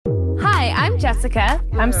I'm Jessica.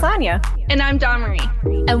 I'm Sonia. And I'm Dawn-Marie.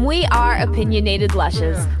 And we are Opinionated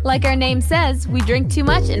Lushes. Like our name says, we drink too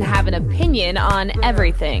much and have an opinion on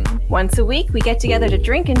everything. Once a week, we get together to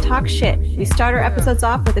drink and talk shit. We start our episodes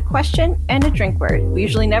off with a question and a drink word. We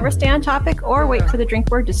usually never stay on topic or wait for the drink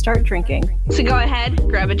word to start drinking. So go ahead,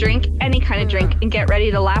 grab a drink, any kind of drink, and get ready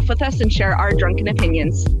to laugh with us and share our drunken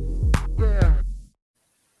opinions.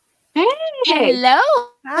 Hey! Hello.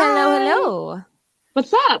 Hi. Hello.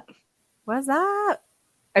 What's up? What's up?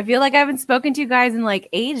 I feel like I haven't spoken to you guys in like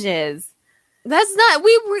ages. That's not,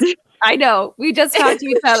 we were... I know. We just talked to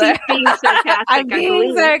each other. She's being sarcastic, I'm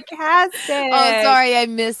being sarcastic. Oh, sorry, I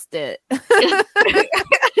missed it.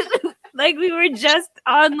 Like we were just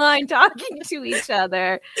online talking to each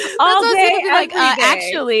other all That's day, like,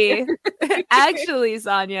 every day. actually,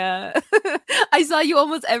 Sonia, I saw you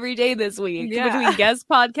almost every day this week between guest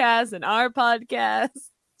podcasts and our podcast.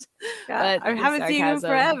 Yeah, But I haven't seen you sarcasm.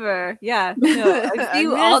 forever. Yeah, no, I see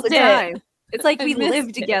you all the time. It's like we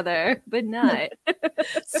live together, but not.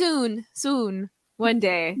 Soon. One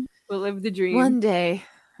day we'll live the dream. One day.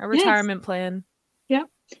 A retirement plan. Yep.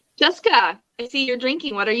 Jessica, I see you're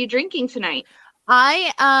drinking. What are you drinking tonight?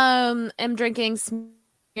 I am drinking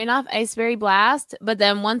Smirnoff Iceberry Blast, but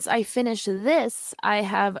then once I finish this, I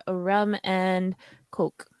have a rum and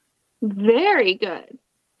Coke. Very good.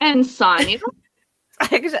 And Sonia?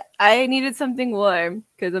 Actually, I needed something warm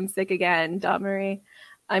because I'm sick again, Dawn-Marie.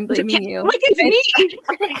 I'm blaming you. Look, it's me.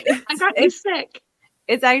 I got you sick.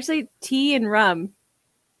 It's actually tea and rum.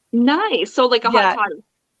 Nice. So like a hot toddy.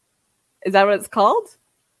 Is that what it's called?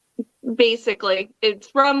 Basically, it's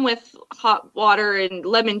rum with hot water and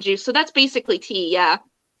lemon juice. So that's basically tea, yeah.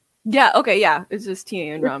 Yeah, okay, yeah. It's just tea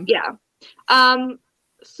and rum. Yeah.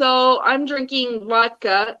 So I'm drinking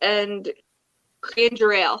vodka and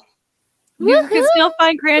Cranger Ale. You can still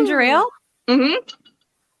find Cranger Ale? Mm-hmm.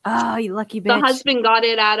 Oh, you lucky bitch. The husband got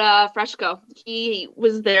it at Freshco. He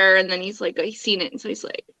was there and then he's seen it, and so he's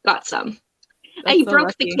like, got some. And he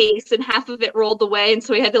broke the case and half of it rolled away, and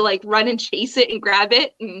so he had to like run and chase it and grab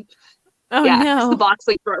it, and the box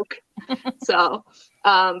like broke. So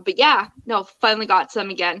but yeah, no, finally got some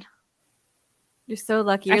again. You're so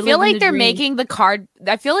lucky. I feel like they're making the cardboard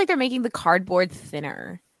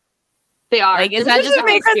thinner. They are. Like, is that just a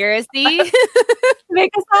conspiracy?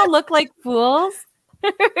 Make us all look like fools.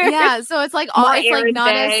 Yeah, so it's like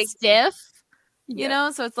not as stiff, you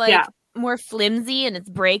know, so it's like more flimsy and it's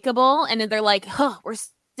breakable, and then they're like, we're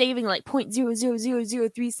saving like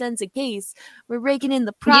 0.00003 cents a case. We're raking in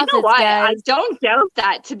the profits. You know what? Guys. I don't doubt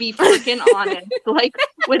that, to be freaking honest. Like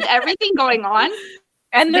with everything going on,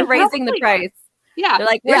 and they're raising the price. Yeah, they're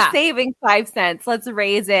like, we're saving 5 cents. Let's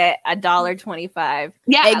raise it $1.25.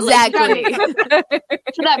 Yeah, exactly.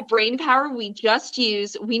 For that brain power we just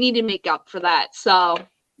used, we need to make up for that. So,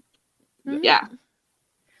 yeah.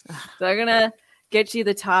 So I'm gonna get you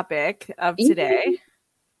the topic of today.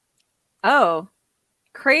 Oh,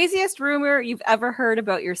 craziest rumor you've ever heard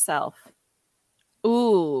about yourself.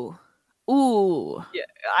 Ooh. Yeah,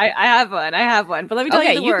 I have one. But let me tell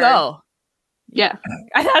you the word. Go. Yeah,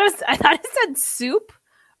 I thought it said soup,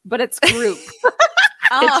 but it's group.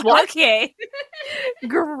 It's what? Okay.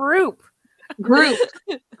 Group. Group.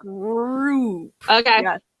 Okay.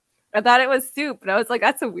 Yeah. I thought it was soup, and I was like,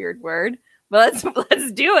 that's a weird word. But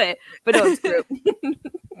let's do it. But no, it's group.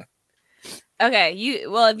 Okay, if you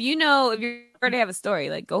already have a story,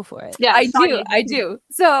 like go for it. Yeah, I do.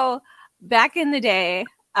 So back in the day,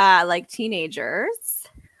 like teenagers,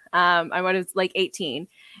 I was like 18.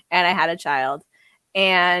 And I had a child,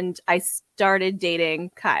 and I started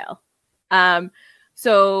dating Kyle.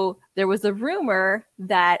 So there was a rumor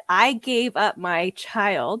that I gave up my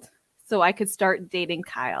child so I could start dating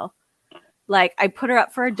Kyle. Like, I put her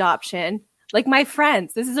up for adoption. Like, my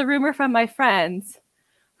friends, this is a rumor from my friends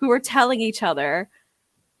who were telling each other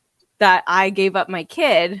that I gave up my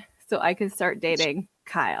kid so I could start dating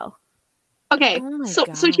Kyle. Okay, so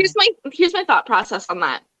here's my thought process on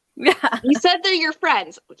that. Yeah. You said they're your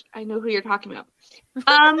friends, which I know who you're talking about.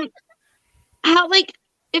 How, like,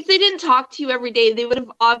 if they didn't talk to you every day, they would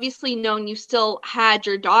have obviously known you still had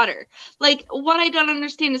your daughter. Like, what I don't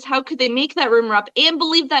understand is how could they make that rumor up and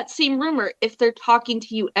believe that same rumor if they're talking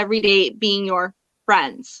to you every day, being your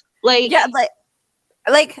friends? Like, yeah,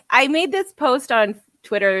 like I made this post on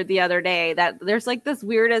Twitter the other day that there's like this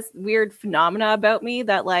weird phenomena about me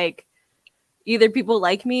that like either people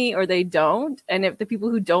like me or they don't. And if the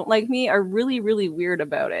people who don't like me are really, really weird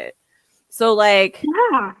about it. So like,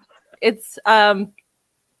 it's, I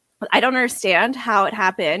don't understand how it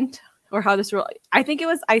happened or how this I think it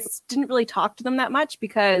was, I didn't really talk to them that much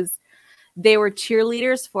because they were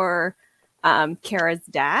cheerleaders for Kara's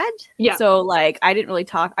dad. Yeah. So like I didn't really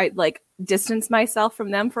talk. I like distanced myself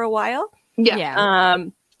from them for a while. Yeah.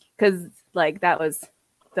 Because like that was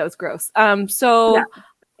gross. So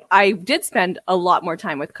I did spend a lot more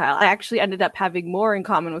time with Kyle. I actually ended up having more in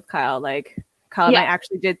common with Kyle. Like Kyle and I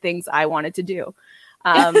actually did things I wanted to do.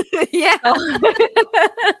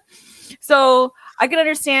 So I can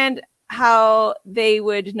understand how they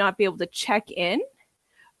would not be able to check in,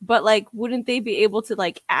 but like, wouldn't they be able to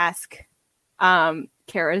like ask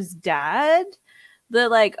Kara's dad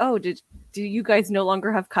that like, oh, do you guys no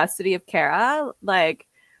longer have custody of Kara? Like,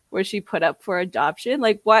 was she put up for adoption?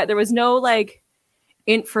 Like, what? There was no like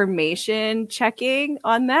information checking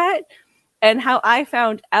on that. And how I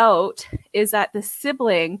found out is that the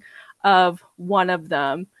sibling of one of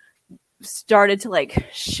them started to like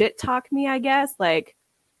shit talk me, I guess, like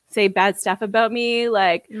say bad stuff about me.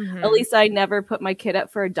 Like, at least I never put my kid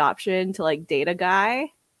up for adoption to like date a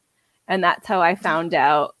guy. And that's how I found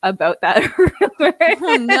out about that rumor.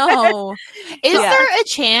 Oh, no. Is there a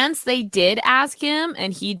chance they did ask him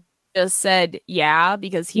and he just said yeah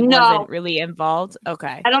because he wasn't really involved?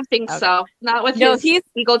 Okay. I don't think so. Not with his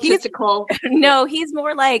egotistical. No, he's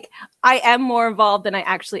more like, I am more involved than I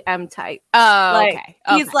actually am type. Oh, like, okay.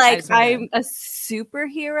 He's like, I'm a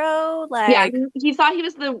superhero. Like, he thought he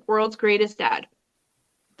was the world's greatest dad.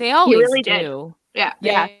 They always really do. Did.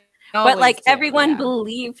 Yeah. But like everyone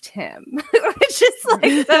believed him, which is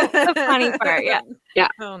like the funny part. Yeah.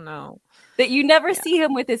 Oh no. That you never see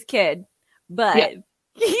him with his kid, but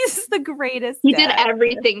he's the greatest. He did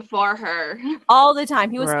everything for her all the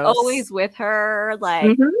time. He was always with her.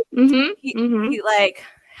 Like he like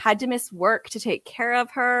had to miss work to take care of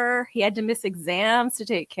her. He had to miss exams to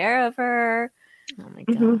take care of her. Oh my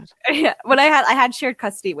god. Yeah. But I had shared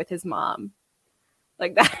custody with his mom.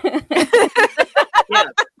 Like that.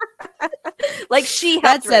 Like she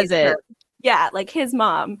helped says it. Her. Yeah, like his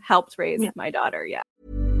mom helped raise my daughter. Yeah.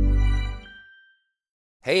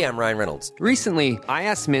 Hey, I'm Ryan Reynolds. Recently, I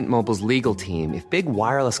asked Mint Mobile's legal team if big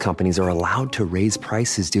wireless companies are allowed to raise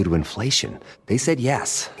prices due to inflation. They said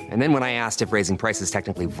yes. And then when I asked if raising prices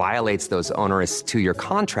technically violates those onerous 2-year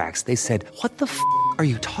contracts, they said, "What the f*** are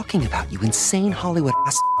you talking about, you insane Hollywood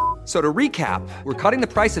ass?" So to recap, we're cutting the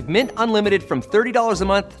price of Mint Unlimited from $30 a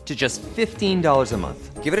month to just $15 a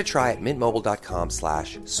month. Give it a try at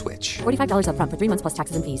mintmobile.com/switch. $45 up front for 3 months plus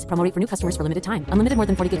taxes and fees. Promo rate for new customers for limited time. Unlimited more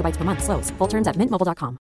than 40 gigabytes per month. Slows full terms at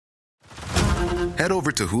mintmobile.com. Head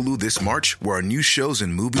over to Hulu this March, where our new shows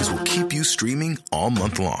and movies will keep you streaming all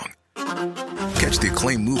month long. Catch the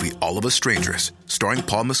acclaimed movie All of Us Strangers, starring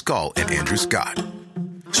Paul Mescal and Andrew Scott.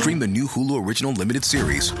 Stream the new Hulu original limited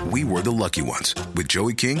series We Were the Lucky Ones with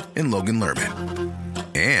Joey King and Logan Lerman.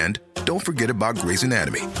 And don't forget about Grey's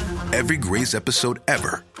Anatomy. Every Grey's episode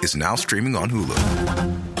ever is now streaming on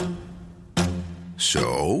Hulu.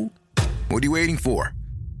 So, what are you waiting for?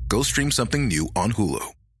 Go stream something new on Hulu.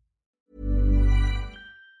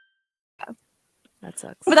 That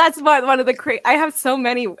sucks. But that's one of the I have so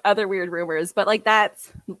many other weird rumors, but like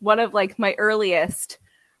that's one of like my earliest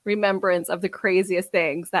remembrance of the craziest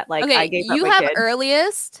things that like I gave up you my have kid.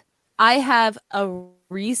 Earliest. I have a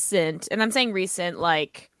recent, and I'm saying recent,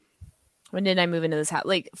 like when did I move into this house?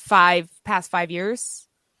 Like past 5 years.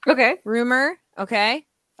 Okay. Rumor. Okay.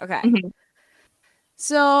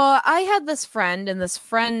 So I had this friend, and this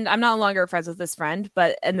friend, I'm no longer friends with this friend,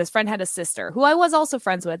 and this friend had a sister who I was also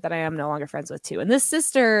friends with that I am no longer friends with too. And this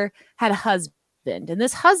sister had a husband, and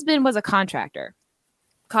this husband was a contractor.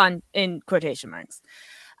 In quotation marks.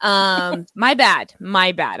 My bad.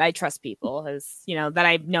 I trust people, as you know, that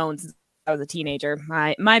I've known since I was a teenager.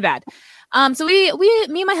 My bad. So me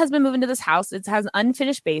and my husband move into this house. It has an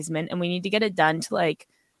unfinished basement, and we need to get it done to like,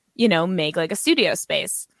 you know, make like a studio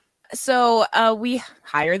space. So we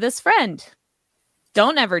hire this friend.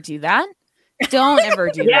 Don't ever do that. Don't ever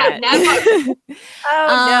do that. Never.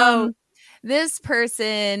 No. This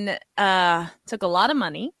person took a lot of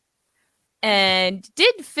money and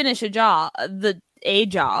did finish a job.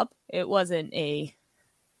 It wasn't a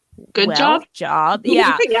good job.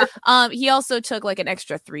 Yeah. He also took like an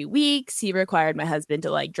extra 3 weeks. He required my husband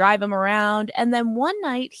to like drive him around. And then one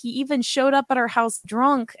night he even showed up at our house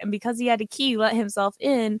drunk. And because he had a key, let himself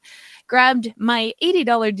in, grabbed my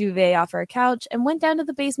 $80 duvet off our couch and went down to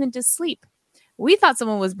the basement to sleep. We thought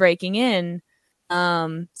someone was breaking in.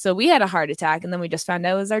 So we had a heart attack. And then we just found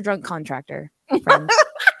out it was our drunk contractor friend.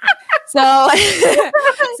 So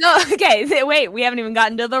okay, wait, we haven't even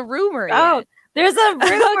gotten to the rumor yet. Oh, there's a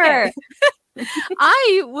rumor.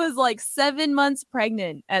 I was like 7 months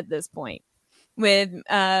pregnant at this point with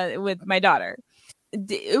my daughter.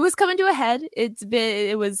 it was coming to a head.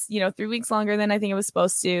 It was 3 weeks longer than I think it was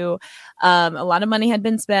supposed to. A lot of money had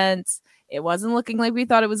been spent. It wasn't looking like we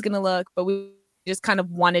thought it was going to look, but we just kind of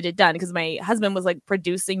wanted it done because my husband was like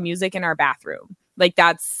producing music in our bathroom. Like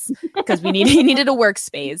that's because he needed a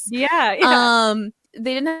workspace. Yeah.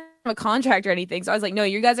 They didn't have a contract or anything. So I was like, no,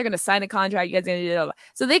 you guys are going to sign a contract. You guys are going to do it.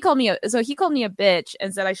 So he called me a bitch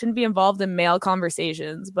and said I shouldn't be involved in male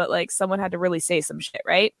conversations, but like someone had to really say some shit.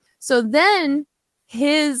 Right. So then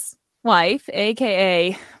his wife,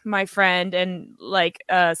 AKA my friend and like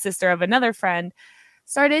a sister of another friend,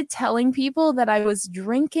 started telling people that I was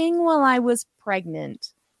drinking while I was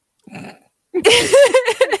pregnant. and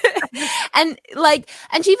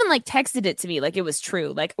she even like texted it to me like it was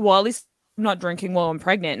true. Like, well, at least I'm not drinking while I'm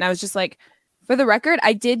pregnant. And I was just like, for the record,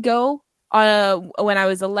 I did go when I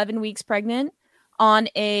was 11 weeks pregnant on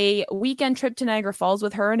a weekend trip to Niagara Falls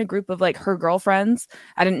with her and a group of like her girlfriends.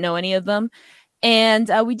 I didn't know any of them.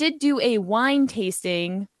 And we did do a wine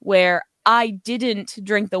tasting where I didn't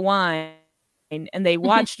drink the wine and they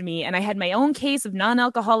watched me, and I had my own case of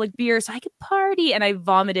non-alcoholic beer so I could party, and I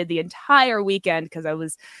vomited the entire weekend because I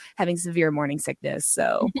was having severe morning sickness.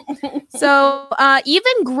 So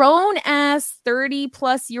even grown ass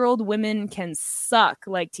 30-plus-year-old women can suck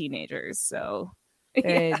like teenagers. So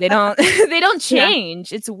they don't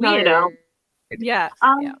change. It's weird. No. Yeah.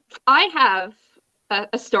 I have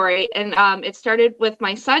a story, and it started with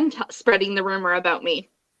my son spreading the rumor about me.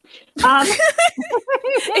 The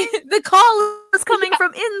call was coming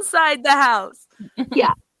from inside the house.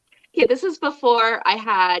 Yeah, this is before I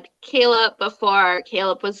had Caleb, before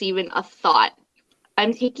Caleb was even a thought.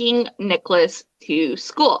 I'm taking Nicholas to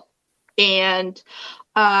school, and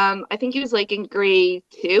I think he was like in grade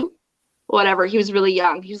 2, whatever. He was really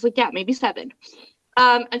young. He was like, yeah, maybe 7.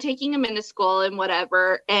 I'm taking him into school and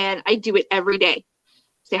whatever, and I do it every day.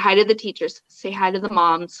 Say hi to the teachers, say hi to the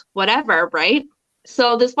moms, whatever, right?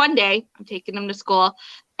 So this one day, I'm taking him to school,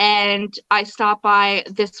 and I stop by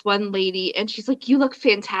this one lady, and she's like, you look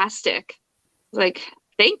fantastic. I was like,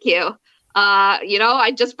 thank you.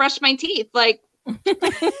 I just brushed my teeth. Like, so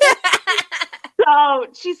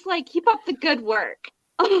she's like, keep up the good work.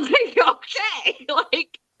 I'm like, okay,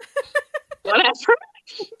 like, whatever.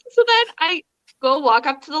 So then I go walk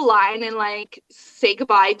up to the line and like say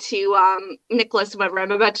goodbye to Nicholas, whatever.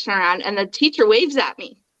 I'm about to turn around, and the teacher waves at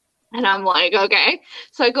me. And I'm like, okay.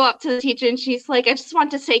 So I go up to the teacher, and she's like, I just want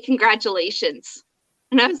to say congratulations.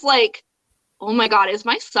 And I was like, oh my God, is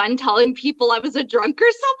my son telling people I was a drunk or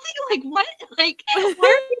something? Like, what? Like, why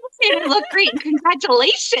are people saying I look great?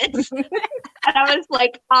 Congratulations. And I was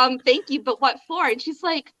like, thank you, but what for? And she's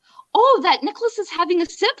like, oh, that Nicholas is having a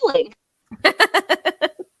sibling.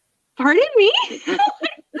 Pardon me?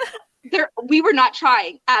 We were not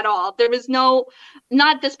trying at all. There was not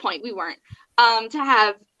at this point, we weren't. To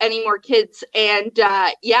have any more kids. And so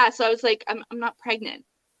I was like, I'm not pregnant.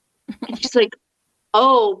 And she's like,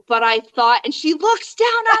 oh, but I thought, and she looks down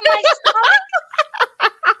on my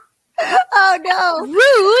stomach. Oh no.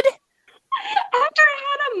 Rude. After I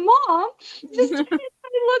had a mom, just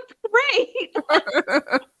looked great.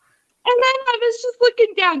 And then I was just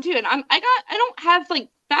looking down too, and I don't have like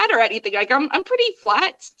fat or anything. Like I'm pretty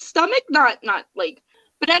flat stomach, not like.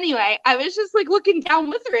 But anyway, I was just like looking down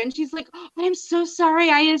with her, and she's like, oh, I'm so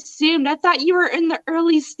sorry. I assumed. I thought you were in the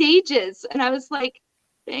early stages. And I was like,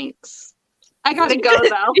 thanks. I gotta go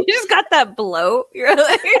though. You just got that bloat. You're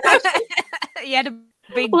like, you had a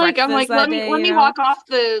big like I'm like, let me walk off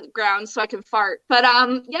the ground so I can fart. But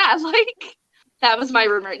like that was my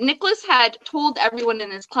rumor. Nicholas had told everyone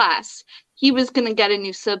in his class he was gonna get a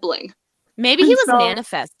new sibling. Maybe he was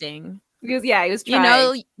manifesting. He was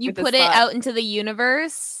trying. You put it out into the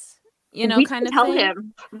universe, we kind of tell thing.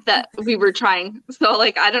 him that we were trying. So,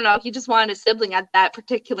 like, I don't know. He just wanted a sibling at that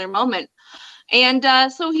particular moment. And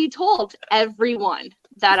so he told everyone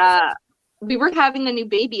that we were having a new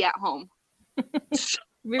baby at home.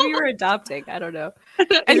 Maybe you were adopting. I don't know.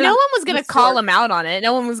 And no one was going to call him out on it.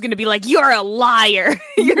 No one was going to be like, you're a liar.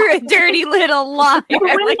 You're a dirty little liar.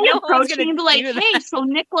 Like, no one was going to be like, hey, so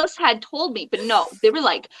Nicholas had told me. But no, they were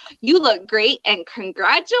like, you look great and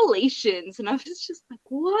congratulations. And I was just like,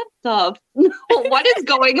 what is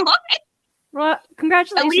going on? Well,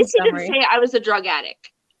 congratulations. At least he didn't say I was a drug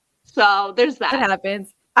addict. So there's that. It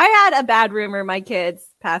happens. I had a bad rumor my kids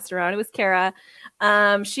passed around. It was Kara.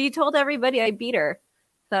 She told everybody I beat her.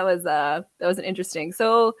 That was an interesting.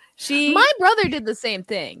 So my brother did the same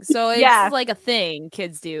thing. So it's like a thing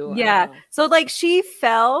kids do. Yeah. So like she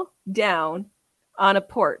fell down on a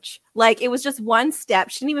porch. Like it was just one step.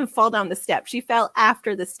 She didn't even fall down the step. She fell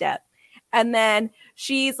after the step. And then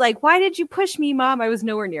she's like, why did you push me, Mom? I was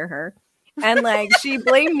nowhere near her. And like she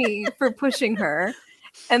blamed me for pushing her.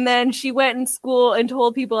 And then she went in school and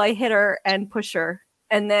told people I hit her and pushed her.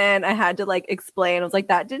 And then I had to like explain. I was like,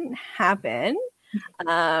 that didn't happen.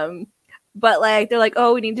 But like they're like,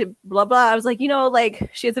 oh, we need to blah blah. I was like,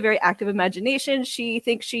 like she has a very active imagination. She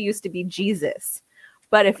thinks she used to be Jesus.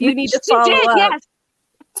 But if you need to follow up, yes.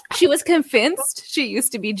 She was convinced she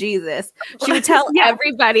used to be Jesus. She would tell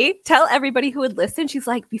everybody who would listen. She's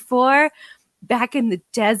like, before, back in the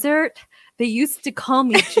desert, they used to call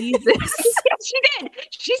me Jesus. Yes, she did.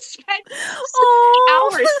 She spent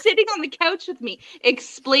hours sitting on the couch with me,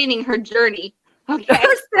 explaining her journey. Okay.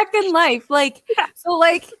 Her second life. Like, so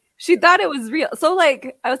like, she thought it was real. So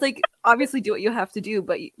like, I was like, obviously do what you have to do,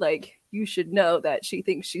 but like, you should know that she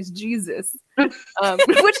thinks she's Jesus.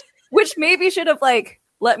 Which maybe should have like,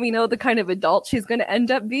 let me know the kind of adult she's going to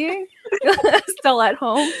end up being. Still at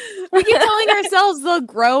home. We keep telling ourselves they'll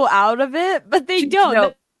grow out of it, but they don't.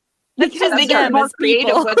 No. Because they get more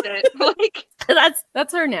creative with it. Like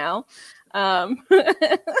that's her now.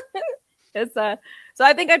 It's so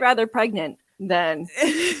I think I'd rather pregnant than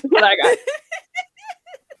what I got.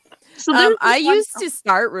 So I used to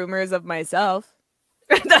start rumors of myself.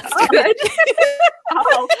 That's good.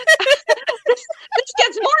 This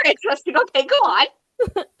gets more interesting. Okay, go on.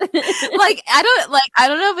 I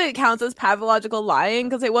don't know if it counts as pathological lying,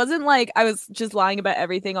 because it wasn't like I was just lying about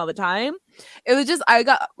everything all the time. It was just I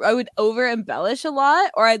would over embellish a lot,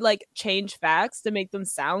 or I'd like change facts to make them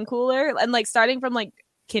sound cooler, and like starting from like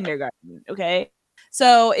kindergarten. Okay,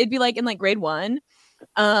 so it'd be like in like grade 1,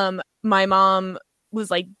 my mom was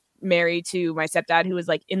like married to my stepdad, who was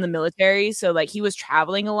like in the military, so like he was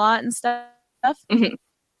traveling a lot and stuff. Mm-hmm.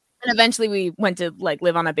 And eventually we went to like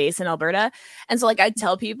live on a base in Alberta. And so like I'd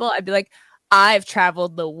tell people, I'd be like, I've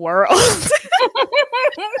traveled the world. And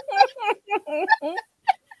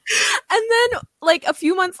then like a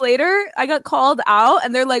few months later, I got called out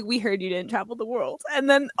and they're like, we heard you didn't travel the world. And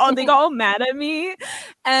then they got all mad at me.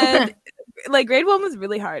 And like grade 1 was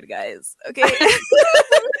really hard, guys. Okay.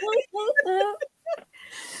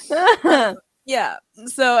 Yeah.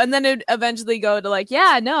 So, and then it'd eventually go to like,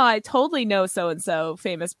 yeah, no, I totally know so-and-so,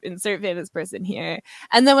 famous, insert famous person here.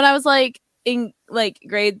 And then when I was like in like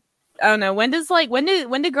grade, I don't know, when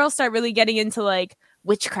did girls start really getting into like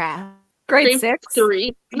witchcraft? Grade 6?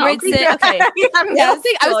 3. No, grade 6. Okay. I was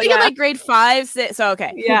thinking like grade 5, 6. So,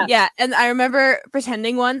 okay. Yeah. Yeah. And I remember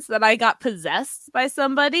pretending once that I got possessed by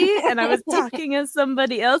somebody and I was talking as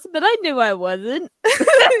somebody else, but I knew I wasn't.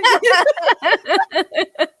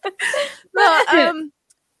 So,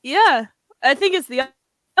 yeah. I think it's the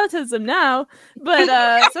autism now, but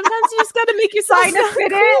sometimes you just got to make yourself sound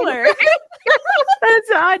cooler. That's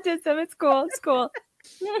autism. It's cool. It's cool.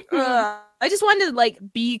 I just wanted to like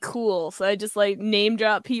be cool, so I just like name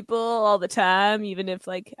drop people all the time, even if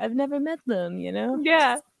like I've never met them,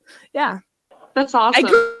 Yeah, that's awesome. I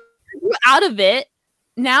grew out of it.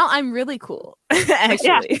 Now I'm really cool.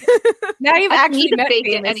 Actually, now you've actually met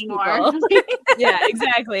famous anymore. Yeah,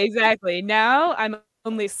 exactly. Now I'm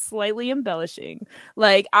only slightly embellishing.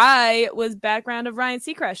 Like I was background of Ryan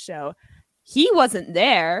Seacrest's show. He wasn't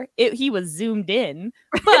there. He was zoomed in,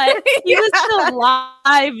 but he was still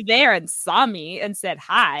live there and saw me and said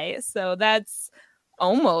hi. So that's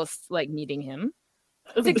almost like meeting him.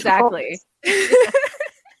 Exactly.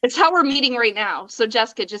 It's how we're meeting right now. So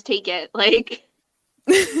Jessica, just take it. Like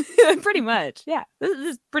pretty much. Yeah. This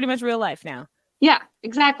is pretty much real life now. Yeah,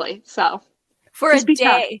 exactly. So for a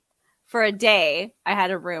day, I had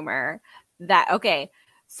a rumor that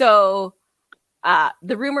so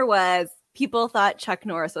the rumor was people thought Chuck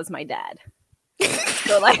Norris was my dad.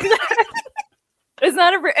 So like it's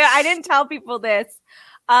not I didn't tell people this.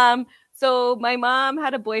 So my mom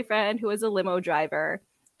had a boyfriend who was a limo driver,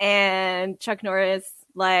 and Chuck Norris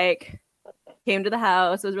like came to the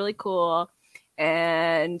house. It was really cool.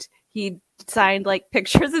 And he signed like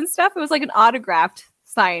pictures and stuff. It was like an autographed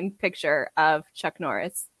signed picture of Chuck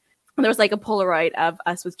Norris. And there was like a Polaroid of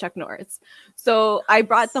us with Chuck Norris. So I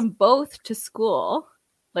brought them both to school,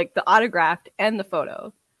 like the autographed and the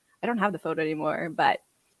photo. I don't have the photo anymore, but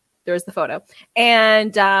there was the photo.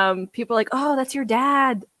 And people were like, oh, that's your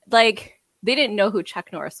dad. Like they didn't know who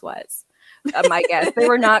Chuck Norris was. I guess they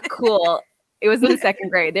were not cool. It was in the 2nd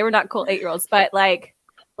grade. They were not cool 8-year-olds, but like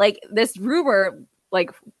this rumor,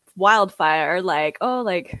 like wildfire, like, oh,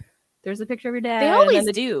 like there's a picture of your dad. They always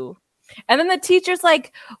do. And then the teacher's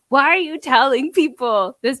like, why are you telling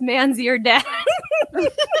people this man's your dad? I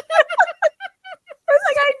was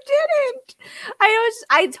like, I didn't.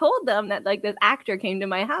 I told them that like this actor came to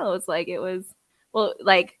my house. Like it was, well,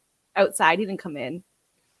 like outside. He didn't come in.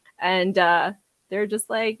 And they're just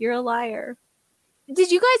like, you're a liar.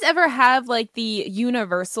 Did you guys ever have like the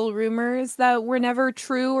universal rumors that were never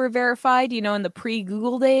true or verified, you know, in the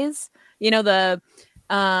pre-Google days? You know,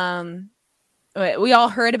 we all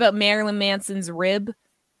heard about Marilyn Manson's rib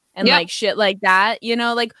and like shit like that, you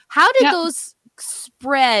know, like how did those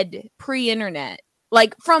spread pre-internet?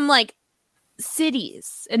 Like from like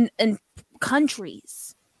cities and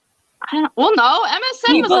countries? I don't, well, no,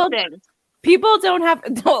 MSN was a thing. People don't have,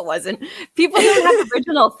 no, it wasn't. People don't have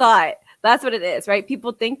original thought. That's what it is, right?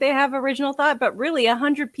 People think they have original thought, but really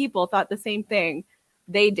 100 people thought the same thing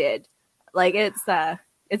they did. Like it's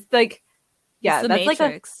like, yeah, it's the that's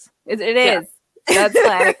Matrix. Like it is. That's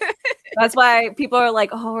like, that's why people are like,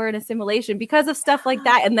 oh, we're in a simulation because of stuff like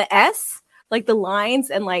that. And the S, like the lines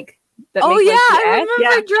and like, that oh make, yeah, like, I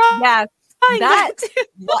remember drawing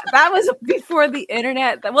that was before the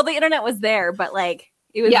internet. Well, the internet was there, but like,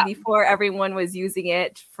 it was before everyone was using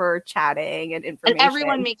it for chatting and information. And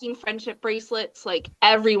everyone making friendship bracelets. Like,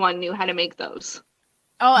 everyone knew how to make those.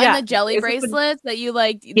 Oh, and the jelly bracelets that you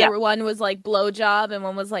like. There one was like blowjob and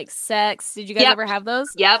one was like sex. Did you guys ever have those?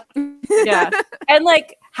 Yep. Yeah. And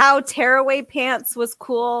like how tearaway pants was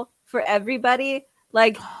cool for everybody.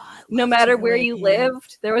 Like, no matter where you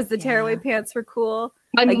lived, there was the tearaway pants were cool.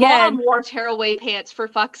 My mom wore tearaway pants, for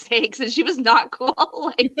fuck's sakes, and she was not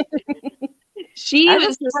cool. Like, she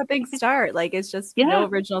was just a big start. Like, it's just no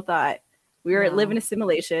original thought. We were living a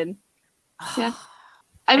simulation. Yeah.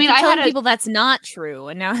 I mean, I had people that's not true,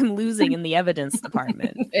 and now I'm losing in the evidence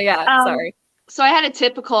department. Sorry. So I had a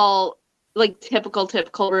typical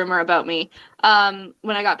rumor about me.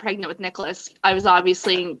 When I got pregnant with Nicholas, I was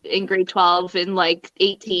obviously in grade 12 and like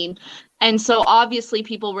 18. And so obviously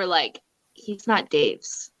people were like, he's not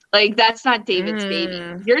Dave's. Like, that's not David's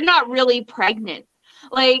baby. You're not really pregnant.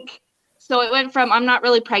 Like, so it went from I'm not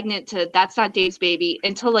really pregnant to that's not Dave's baby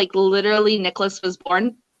until like literally Nicholas was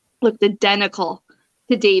born, looked identical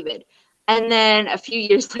to David. And then a few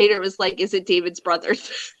years later it was like, is it David's brother?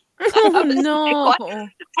 Oh no. Like,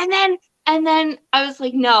 and then I was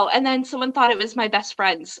like, no. And then someone thought it was my best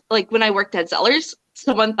friend's. Like, when I worked at Zeller's,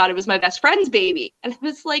 someone thought it was my best friend's baby. And I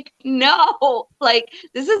was like, no, like,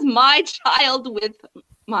 this is my child with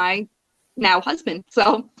my now husband.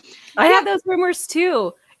 So I had those rumors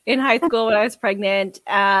too in high school when I was pregnant.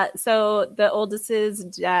 So the oldest's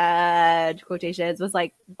dad, quotations, was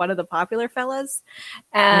like one of the popular fellas.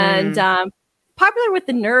 And popular with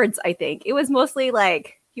the nerds, I think. It was mostly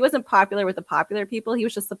like, he wasn't popular with the popular people. He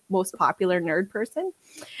was just the most popular nerd person.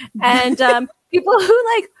 And people who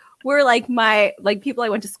like were like my, like people I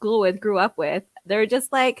went to school with, grew up with, they're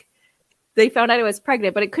just like, they found out I was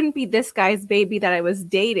pregnant, but it couldn't be this guy's baby that I was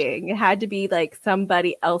dating. It had to be like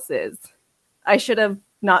somebody else's. I should have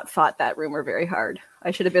not fought that rumor very hard.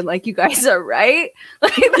 I should have been like, you guys are right.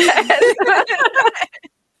 Like that.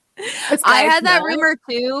 I had that rumor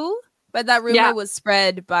too. But that rumor was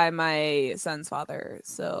spread by my son's father,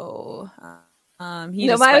 so he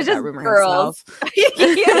just spread that rumor himself.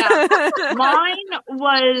 Mine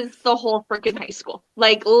was the whole freaking high school,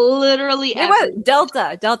 like literally. It was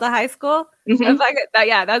Delta High School. Mm-hmm.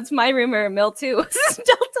 That's my rumor. Mill too.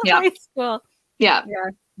 Delta High School. Yeah.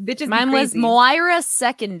 Bitches. Mine was Moira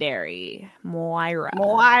Secondary. Moira. You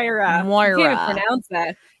can't even pronounce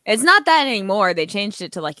that. It's not that anymore. They changed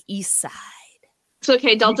it to like East Side. It's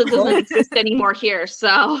okay. Delta doesn't exist anymore here,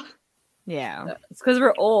 so yeah, it's because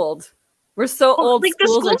we're old. We're so old. Like,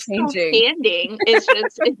 schools the are changing. Standing. It's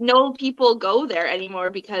just no people go there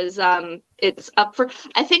anymore because it's up for.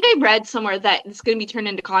 I think I read somewhere that it's going to be turned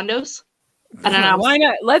into condos. I don't know. Why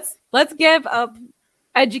not? Let's give up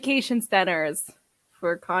education centers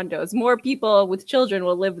for condos. More people with children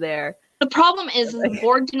will live there. The problem is the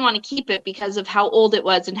board didn't want to keep it because of how old it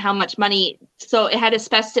was and how much money. So it had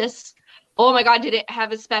asbestos. Oh my God, did it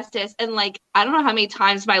have asbestos? And like, I don't know how many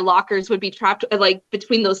times my lockers would be trapped like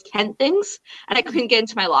between those tent things and I couldn't get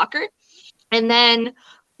into my locker. And then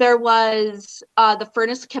there was the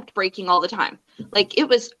furnace kept breaking all the time. Like, it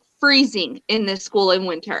was freezing in this school in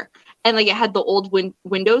winter. And like, it had the old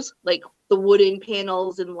windows, like the wooden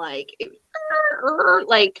panels and like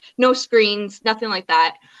no screens, nothing like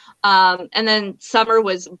that. And then summer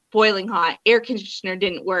was boiling hot. Air conditioner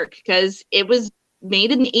didn't work because it was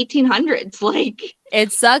made in the 1800s. Like,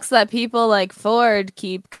 it sucks that people like Ford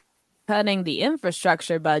keep cutting the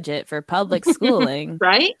infrastructure budget for public schooling.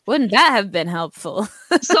 Right? Wouldn't that have been helpful?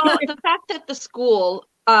 So the fact that the school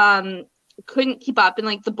couldn't keep up, and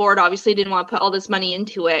like the board obviously didn't want to put all this money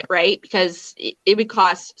into it, right? Because it would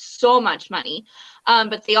cost so much money.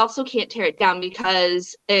 But they also can't tear it down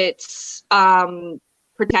because it's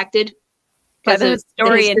protected by the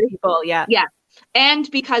historian people. Yeah. And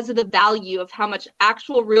because of the value of how much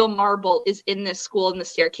actual real marble is in this school in the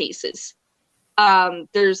staircases.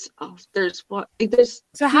 There's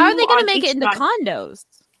So how are they going to make it into condos?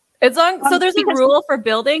 It's on. So there's a rule for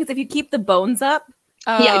buildings. If you keep the bones up,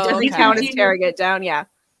 it doesn't count as tearing it down. Yeah.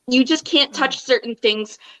 You just can't touch certain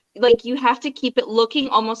things. Like you have to keep it looking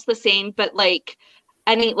almost the same, but like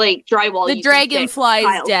any like drywall. The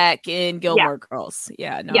Dragonflies deck in Gilmore Girls.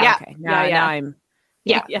 Yeah. No. Yeah. Okay. Now I'm.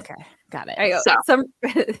 Yeah. Okay. Got it. There you go. So.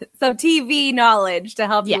 Some TV knowledge to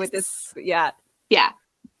help you with this. Yeah. Yeah.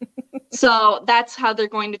 So that's how they're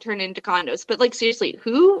going to turn into condos. But like seriously,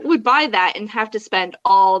 who would buy that and have to spend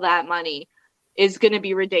all that money? Is going to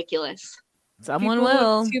be ridiculous. Someone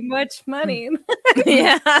will. Too much money.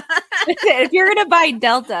 Yeah. If you're going to buy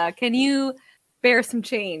Delta, can you bear some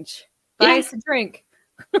change? Buy us a drink.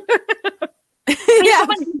 Yeah,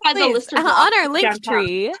 on our link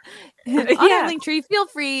tree. Our link tree, feel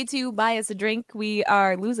free to buy us a drink. We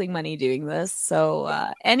are losing money doing this,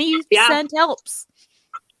 so any cent helps.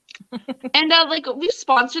 And like we've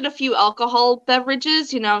sponsored a few alcohol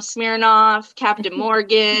beverages, Smirnoff, Captain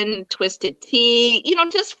Morgan, Twisted Tea,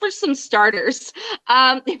 just for some starters.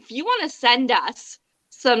 If you want to send us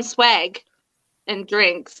some swag and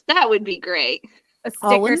drinks, that would be great.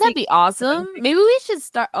 Oh, wouldn't that be awesome? Maybe we should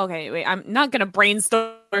start. Okay, wait, I'm not going to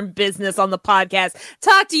brainstorm business on the podcast.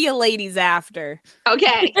 Talk to you ladies after.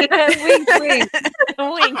 Okay. Wink, wink.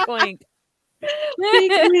 Wink, wink.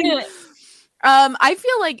 Wink, wink. I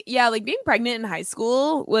feel like, like being pregnant in high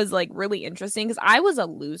school was like really interesting because I was a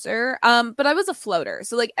loser, but I was a floater.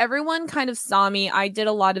 So like everyone kind of saw me. I did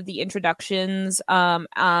a lot of the introductions,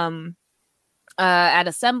 at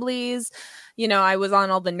assemblies. I was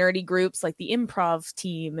on all the nerdy groups like the improv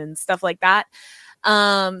team and stuff like that.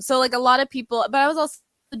 So like a lot of people, but I was also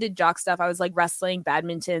did jock stuff. I was like wrestling,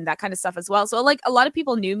 badminton, that kind of stuff as well. So like a lot of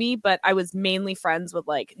people knew me, but I was mainly friends with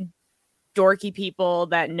like dorky people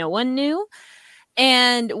that no one knew.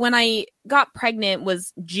 And when I got pregnant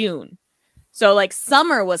was June. So like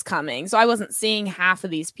summer was coming. So I wasn't seeing half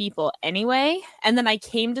of these people anyway. And then I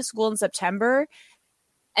came to school in September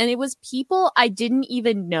and it was people I didn't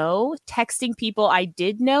even know texting people I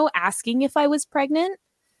did know asking if I was pregnant.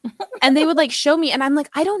 And they would like show me and I'm like,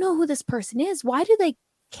 I don't know who this person is. Why do they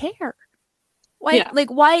care? Why? Yeah. Like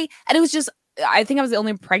why? And it was just, I think I was the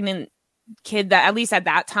only pregnant kid that at least at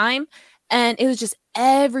that time. And it was just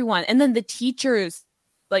everyone. And then the teachers,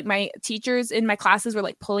 like my teachers in my classes were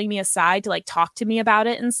like pulling me aside to like talk to me about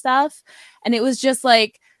it and stuff. And it was just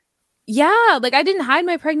like, like I didn't hide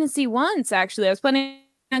my pregnancy once, actually. I was planning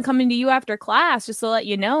on coming to you after class just to let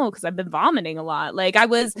you know because I've been vomiting a lot. Like I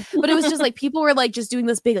was, but it was just like people were like just doing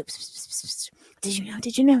this big, like,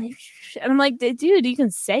 did you know? And I'm like, dude, you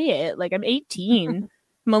can say it. Like I'm 18.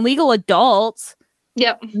 I'm a legal adult.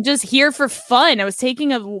 Yep. I'm just here for fun. I was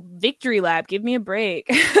taking a victory lap. Give me a break.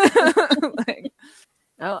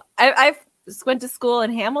 I went to school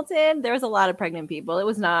in Hamilton. There was a lot of pregnant people. It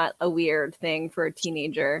was not a weird thing for a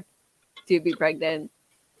teenager to be pregnant.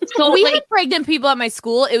 So we had pregnant people at my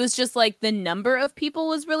school. It was just like the number of people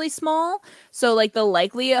was really small. So like the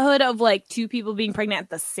likelihood of like two people being pregnant at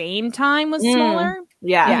the same time was smaller.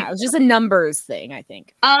 Yeah. It was just a numbers thing, I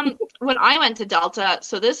think. When I went to Delta,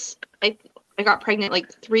 so this I got pregnant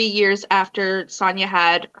like 3 years after Sonia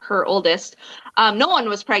had her oldest. No one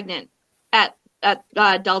was pregnant at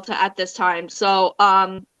Delta at this time. So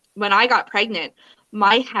when I got pregnant,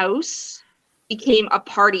 my house became a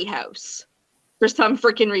party house for some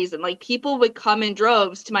freaking reason. Like people would come in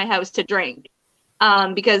droves to my house to drink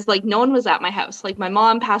because like no one was at my house. Like my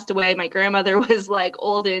mom passed away. My grandmother was like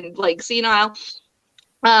old and like senile.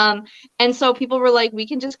 And so people were like, we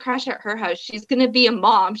can just crash at her house. She's going to be a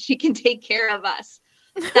mom. She can take care of us.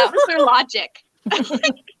 That was their logic.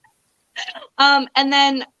 And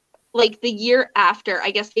then like the year after,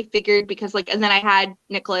 I guess they figured because like, and then I had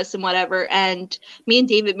Nicholas and whatever, and me and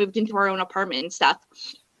David moved into our own apartment and stuff.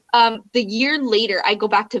 The year later, I go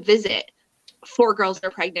back to visit. 4 girls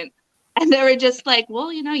are pregnant. And they were just like,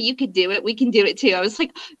 well, you could do it. We can do it too. I was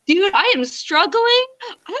like, dude, I am struggling.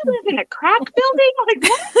 I live in a crack building. Like,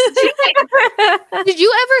 what are you doing? Did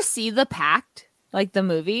you ever see The Pact? Like the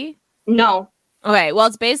movie? No. Okay. Well,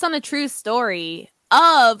 it's based on a true story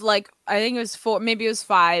of like, I think it was 4, maybe it was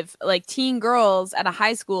 5, like teen girls at a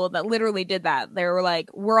high school that literally did that. They were like,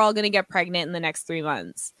 we're all going to get pregnant in the next 3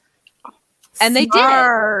 months. And they did.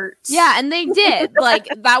 Yeah, and they did. Like,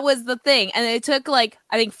 that was the thing. And it took, like,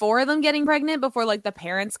 I think 4 of them getting pregnant before, like, the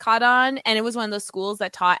parents caught on. And it was one of those schools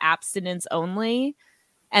that taught abstinence only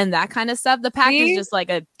and that kind of stuff. The Pact is just, like,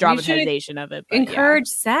 a dramatization of it. Encourage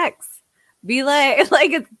sex. Be like,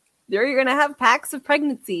 you're gonna have packs of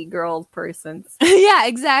pregnancy persons. Yeah,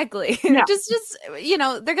 exactly. Yeah. just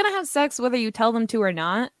they're gonna have sex whether you tell them to or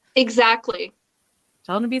not. Exactly.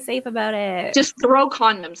 Tell them to be safe about it. Just throw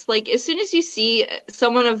condoms. Like, as soon as you see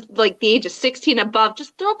someone of like the age of 16 above,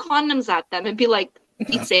 just throw condoms at them and be like,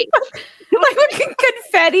 be safe. Like fucking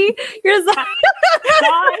confetti. You're just like,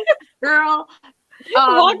 Guy, girl,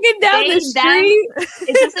 walking down the street.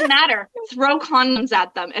 It doesn't matter. Throw condoms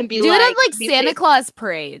at them and be Do like, it at like Santa Claus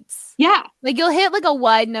parades. Yeah. Like you'll hit like a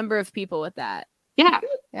wide number of people with that. Yeah.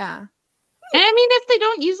 Yeah. And I mean, if they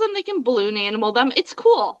don't use them, they can balloon animal them. It's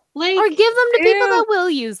cool. Like, or give them to people that will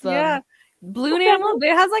use them. Yeah. Balloon animal, it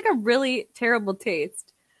has like a really terrible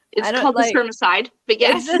taste. It's called the spermicide, but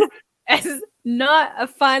yes. It's not a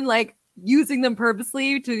fun, like, using them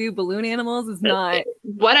purposely to do balloon animals is not.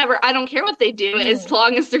 Whatever. I don't care what they do as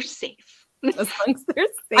long as they're safe. As long as they're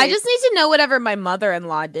safe. I just need to know whatever my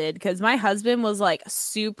mother-in-law did, because my husband was like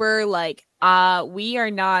super like, we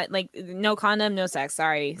are not like, no condom, no sex.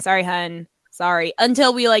 Sorry, hun. Sorry.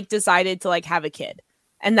 Until we like decided to like have a kid.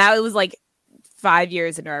 And that was like 5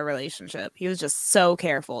 years into our relationship. He was just so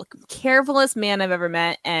careful. Carefulest man I've ever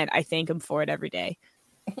met. And I thank him for it every day.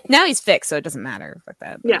 Now he's fixed, so it doesn't matter. Fuck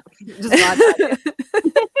that. Yeah.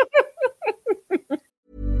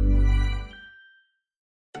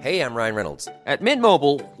 Hey, I'm Ryan Reynolds. At Mint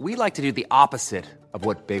Mobile, we like to do the opposite of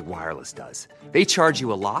what Big Wireless does. They charge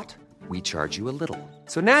you a lot. We charge you a little.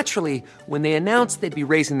 So naturally, when they announced they'd be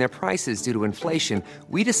raising their prices due to inflation,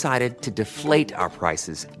 we decided to deflate our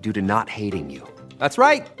prices due to not hating you. That's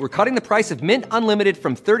right. We're cutting the price of Mint Unlimited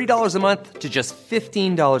from $30 a month to just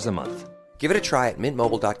 $15 a month. Give it a try at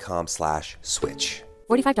mintmobile.com/switch.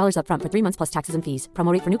 $45 up front for 3 months plus taxes and fees.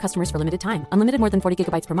 Promo rate for new customers for limited time. Unlimited more than 40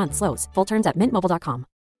 gigabytes per month. Slows full terms at mintmobile.com.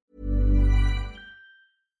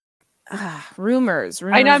 Rumors.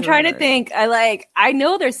 I know. I'm trying to think. I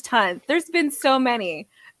know there's tons. There's been so many.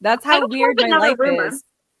 That's how weird my life is.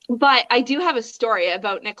 But I do have a story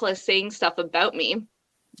about Nicholas saying stuff about me.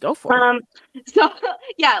 Go for it. So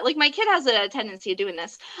yeah, like my kid has a tendency of doing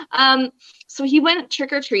this. So he went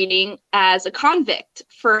trick-or-treating as a convict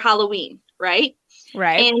for Halloween, right?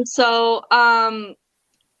 Right. And so and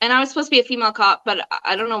I was supposed to be a female cop, but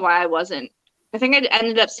I don't know why I wasn't. I think I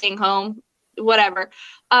ended up staying home, whatever.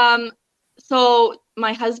 So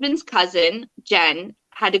my husband's cousin, Jen,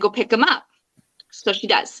 had to go pick him up. So she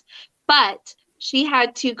does. But she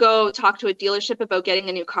had to go talk to a dealership about getting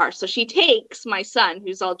a new car. So she takes my son,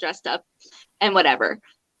 who's all dressed up and whatever.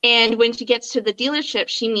 And when she gets to the dealership,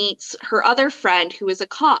 she meets her other friend who is a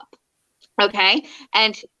cop. Okay.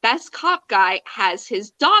 And this cop guy has his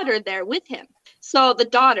daughter there with him. So the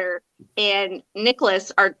daughter and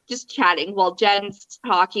Nicholas are just chatting while Jen's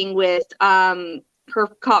talking with her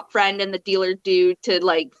cop friend and the dealer dude to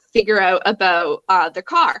like figure out about the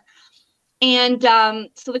car. And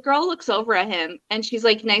so the girl looks over at him and she's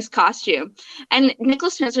like, nice costume. And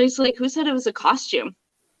Nicholas turns around, he's like, who said it was a costume?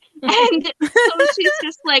 And so she's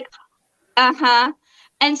just like, uh-huh.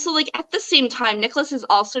 And so like at the same time, Nicholas is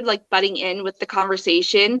also like butting in with the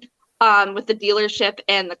conversation with the dealership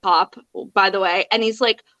and the cop, by the way. And he's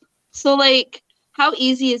like, so like, how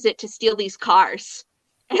easy is it to steal these cars?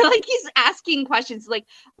 And like he's asking questions like,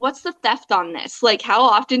 what's the theft on this? Like, how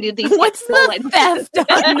often do these what's the theft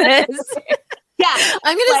on this? Yeah.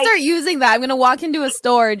 I'm gonna start using that. I'm gonna walk into a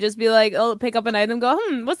store and just be like, oh, pick up an item, go,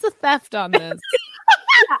 what's the theft on this?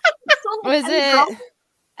 Yeah. So, what is it?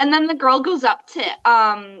 And then the girl goes up to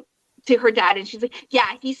her dad and she's like,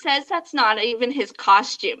 yeah, he says that's not even his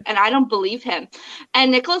costume. And I don't believe him.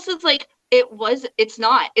 And Nicholas is like, it's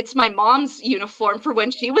not. It's my mom's uniform for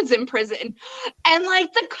when she was in prison. And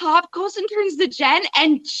like the cop goes and turns to Jen,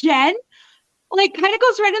 and Jen like kind of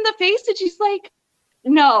goes right in the face and she's like,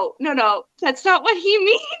 no, that's not what he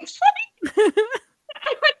means. Like, I went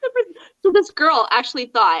to prison. So this girl actually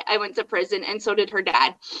thought I went to prison, and so did her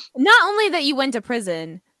dad. Not only that you went to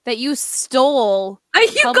prison, that you stole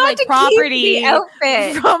public property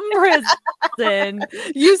from prison.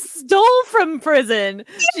 You stole from prison.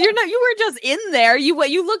 You were just in there.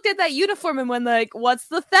 You looked at that uniform and went like, what's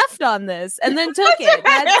the theft on this? And then took it.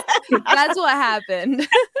 That's what happened. Anyway,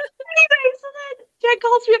 so then Jen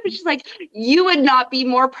calls me up and she's like, you would not be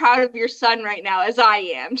more proud of your son right now as I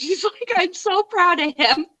am. She's like, I'm so proud of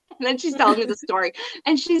him. And then she's telling me the story.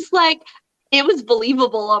 And she's like, it was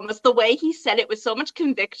believable almost the way he said it with so much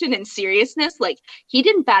conviction and seriousness. Like he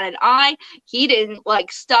didn't bat an eye. He didn't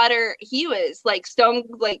like stutter. He was like stone,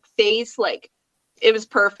 like face, like it was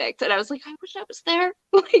perfect. And I was like, I wish I was there.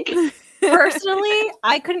 Like personally,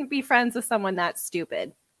 I couldn't be friends with someone that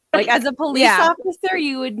stupid. Like as a police officer,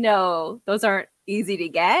 you would know those aren't easy to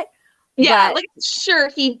get. Yeah, but, like sure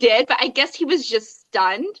he did, but I guess he was just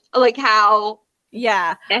stunned, like how.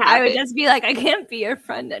 Yeah, I would just be like, I can't be your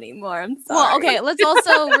friend anymore. I'm sorry. Well, okay, let's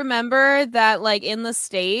also remember that, like, in the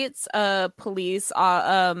States, police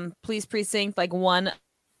precinct, like, won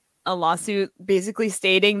a lawsuit basically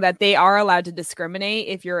stating that they are allowed to discriminate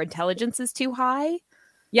if your intelligence is too high.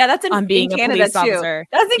 Yeah, that's on being in a Canada police too. officer.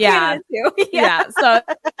 That's in Canada too.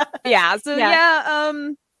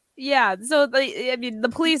 Yeah. So the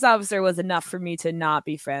police officer was enough for me to not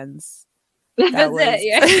be friends. That was it.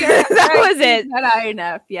 Yeah. That was it. Not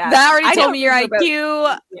enough. Yeah. That already told me your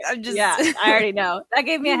IQ. I already know. That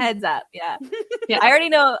gave me a heads up. Yeah. I already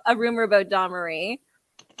know a rumor about Dawn Marie.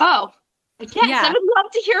 Oh, yes. Yeah. I would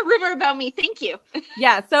love to hear a rumor about me. Thank you.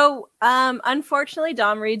 Yeah. So, unfortunately,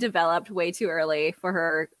 Dawn Marie developed way too early for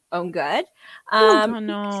her own good. Oh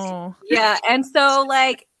no. Yeah. And so,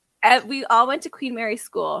 like, we all went to Queen Mary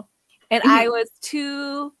School, and I was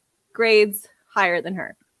 2 grades higher than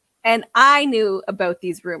her. And I knew about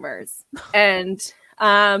these rumors. And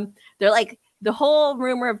they're like, the whole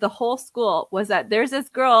rumor of the whole school was that there's this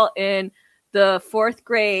girl in the 4th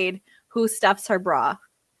grade who stuffs her bra.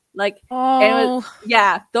 Like, and it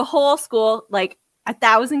was, the whole school, like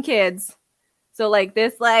 1,000 kids. So like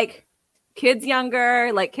this, like kids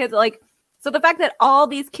younger, like kids, like, so the fact that all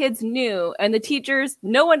these kids knew, and the teachers,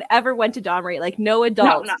 no one ever went to Dawn Marie. Like no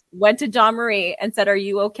adult went to Dawn Marie and said, "Are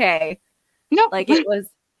you okay?" No, like it was.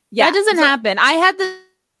 Yeah, that doesn't happen. I had the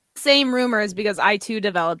same rumors because I too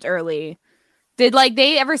developed early. Did like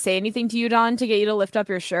they ever say anything to you, Dawn, to get you to lift up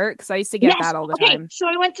your shirt? Because I used to get that all the time. So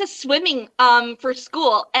I went to swimming for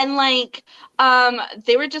school, and like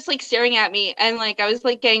they were just like staring at me, and like I was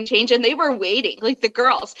like getting changed, and they were waiting, like the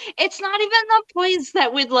girls. It's not even the boys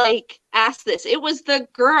that would like ask this. It was the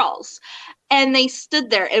girls, and they stood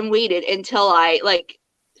there and waited until I like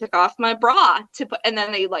took off my bra to put, and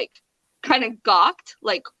then they like kind of gawked,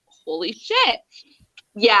 like, holy shit.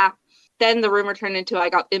 Yeah. Then the rumor turned into I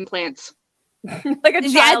got implants. Like a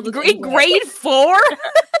child in grade 4?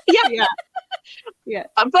 Yeah.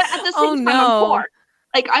 But at the same time, I'm poor.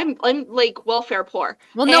 Like I'm like welfare poor.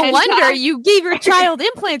 Well, no wonder you gave your child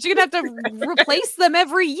implants. You're gonna have to replace them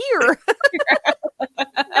every year.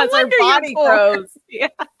 No wonder body grows. Yeah.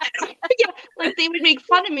 Like they would make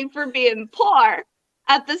fun of me for being poor.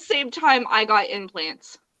 At the same time, I got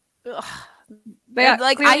implants.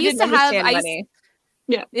 Like I used to have money.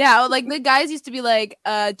 Yeah, like the guys used to be like,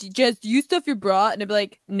 just you stuff your bra, and I'd be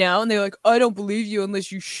like, no, and they're like, I don't believe you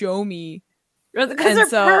unless you show me. Because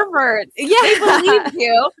they're perverts. Yeah, they believe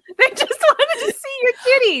you. They just wanted to see your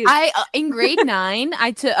titties. In grade 9,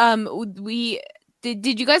 I took we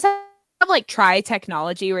did you guys have like try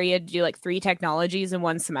technology where you had to do like 3 technologies in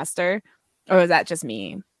one semester, or was that just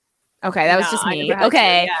me? Okay, that was just me.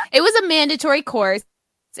 Okay, it was a mandatory course.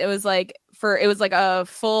 It was like a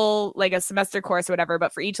full like a semester course or whatever,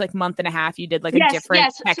 but for each like month and a half you did like a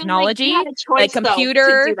different technology, so, like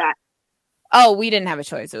computer. To do that. Oh, we didn't have a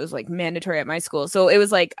choice. It was like mandatory at my school. So it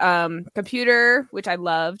was like computer, which I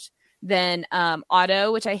loved, then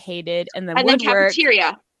auto, which I hated, and then woodwork. Then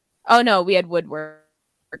cafeteria. Oh no, we had woodwork.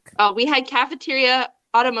 Oh, we had cafeteria,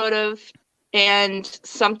 automotive, and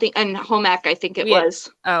something, and home ec, I think it was.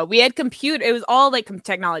 We had computer. It was all like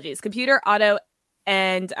technologies: computer, auto,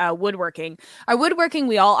 and woodworking. Our woodworking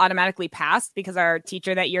we all automatically passed because our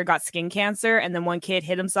teacher that year got skin cancer, and then one kid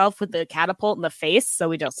hit himself with the catapult in the face, so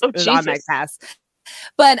we just it was automatic pass.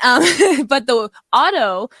 But but the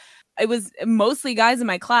auto, it was mostly guys in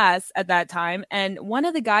my class at that time, and one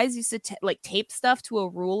of the guys used to like tape stuff to a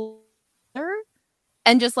ruler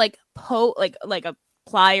and just like poke like a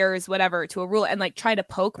pliers whatever to a ruler and like try to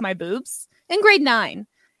poke my boobs in grade 9,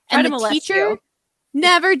 and the teacher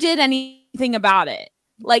never did anything about it.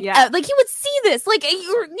 Like, like you would see this, like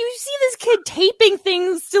you see this kid taping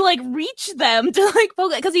things to like reach them to like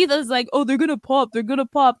poke, because he was like, oh, they're gonna pop.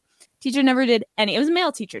 Teacher never did any. It was a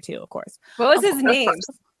male teacher too, of course. What was his name?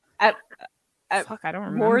 At Fuck, I don't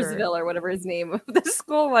remember. Mooresville or whatever his name of the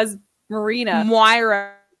school was. Marina.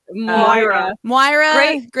 Moira.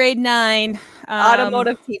 Grade 9.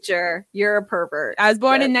 Automotive teacher. You're a pervert. I was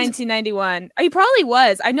born in 1991. He probably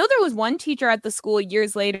was. I know there was one teacher at the school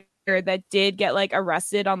years later that did get like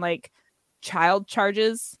arrested on like child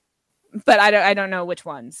charges, but I don't know which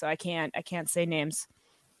one, so I can't say names.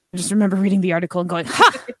 I just remember reading the article and going,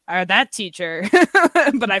 "Ha, that teacher,"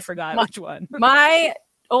 but I forgot which one. My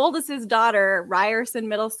oldest's daughter, Ryerson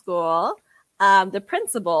Middle School, the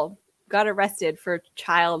principal got arrested for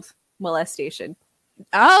child molestation.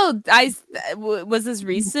 Oh, was this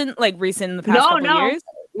recent? Like recent in the past couple years?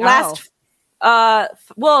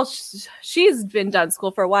 Well, she's been done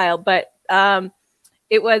school for a while, but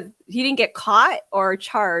he didn't get caught or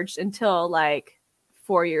charged until like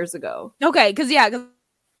 4 years ago. Okay, because I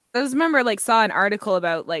just remember like saw an article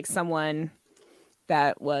about like someone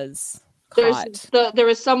that was caught. There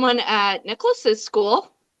was someone at Nicholas's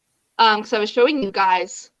school, because I was showing you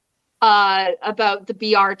guys about the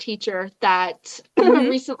BR teacher that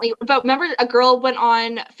recently remember a girl went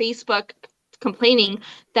on Facebook complaining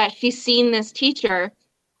that she's seen this teacher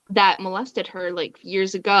that molested her like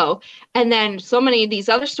years ago, and then so many of these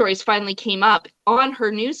other stories finally came up on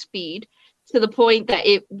her news feed to the point that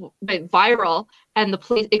it went viral and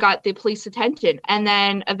it got the police attention, and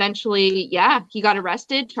then eventually he got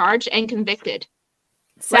arrested, charged, and convicted.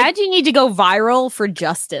 Sad you need to go viral for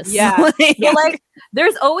justice. Yeah. So, like,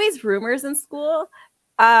 there's always rumors in school.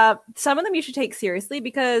 Some of them you should take seriously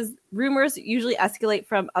because rumors usually escalate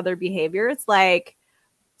from other behaviors. Like,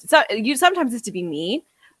 so you sometimes it's to be mean,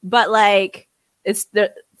 but like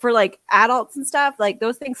for like adults and stuff, like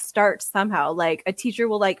those things start somehow. Like a teacher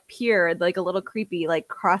will like peer like a little creepy, like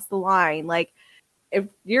cross the line. Like if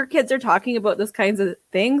your kids are talking about those kinds of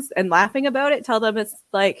things and laughing about it, tell them it's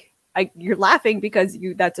like, you're laughing because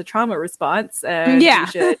that's a trauma response, and we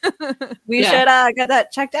should get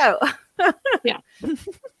that checked out.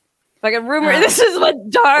 Like a rumor. This is what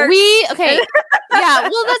dark. Yeah.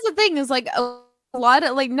 Well, that's the thing is like a lot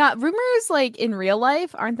of like not rumors like in real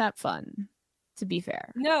life aren't that fun. To be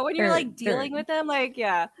fair, no. When you're like dealing with them, like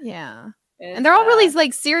yeah. And they're all really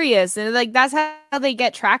like serious, and like that's how they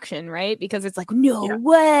get traction, right? Because it's like, no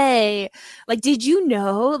way, like, did you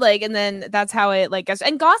know? Like, and then that's how it like gets.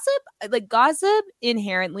 And gossip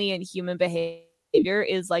inherently in human behavior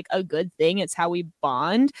is like a good thing. It's how we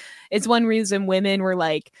bond. It's one reason women were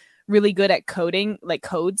like really good at coding, like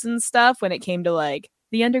codes and stuff when it came to like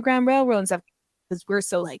the Underground Railroad and stuff, because we're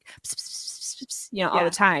so like, all the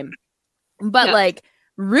time. But like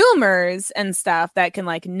rumors and stuff that can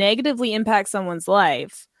like negatively impact someone's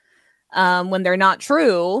life when they're not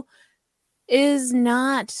true is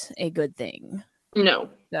not a good thing. No.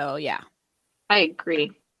 So yeah, I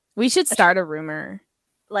agree. We should start a rumor.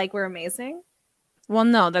 Like we're amazing. Well,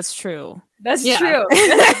 no, that's true. That's true.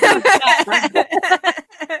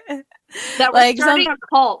 That we're starting a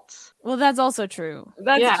cult. Well, that's also true.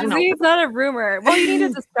 That's true. It's not a rumor. Well, you need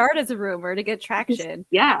it to start as a rumor to get traction.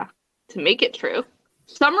 Yeah, to make it true.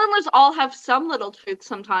 Some rumors all have some little truth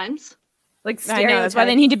sometimes. Like I know, that's why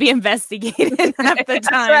they need to be investigated half the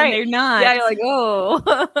time. Right. They're not. Yeah, you're like,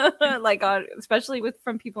 oh, like especially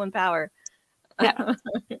from people in power. Yeah.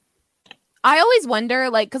 I always wonder,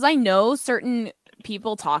 like, because I know certain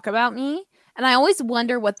people talk about me, and I always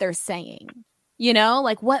wonder what they're saying. You know,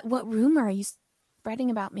 like what rumor are you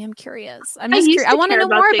spreading about me? I'm curious. I'm just curious. I want to know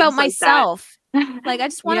more about myself. Like, I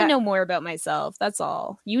just want to know more about myself. That's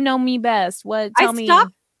all. You know me best. Tell me. I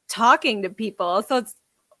stopped talking to people. So it's,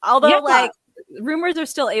 although like rumors are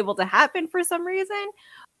still able to happen for some reason,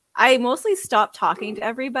 I mostly stopped talking to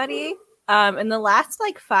everybody. In the last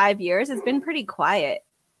like 5 years, it's been pretty quiet.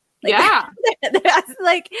 Like, that's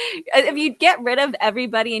like, if you get rid of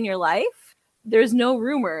everybody in your life, there's no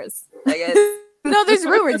rumors. I guess. No, there's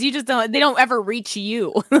rumors. You just they don't ever reach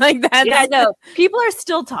you. Like that. Yeah, no. People are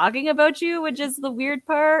still talking about you, which is the weird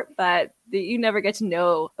part, but you never get to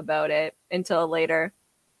know about it until later.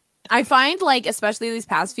 I find like, especially these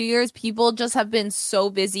past few years, people just have been so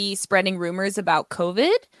busy spreading rumors about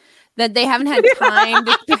COVID that they haven't had time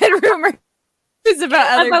to spread rumors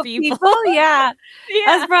about other people. Yeah.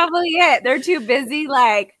 That's probably it. They're too busy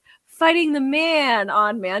like fighting the man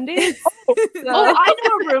on mandates. I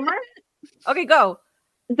know a rumor. Okay, go.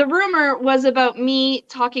 The rumor was about me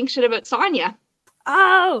talking shit about Sonia.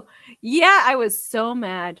 Oh, yeah. I was so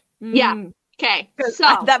mad. Yeah. Okay. So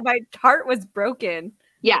that my heart was broken.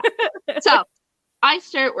 Yeah. So I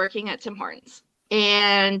started working at Tim Hortons,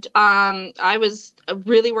 and I was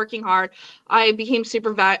really working hard. I became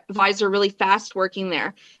supervisor really fast working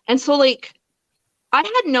there. And so like I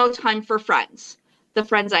had no time for friends. The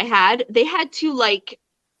friends I had, they had to like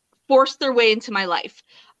force their way into my life.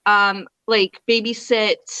 Like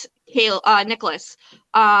babysit Nicholas,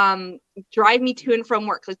 drive me to and from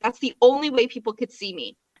work. Like that's the only way people could see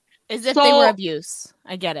me. As if they were abuse.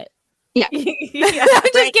 I get it. Yeah.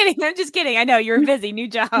 I'm just kidding. I know you're busy. New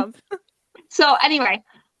job. So anyway,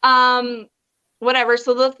 whatever.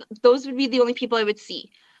 So those would be the only people I would see.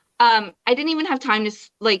 I didn't even have time to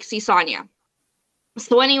like see Sonia.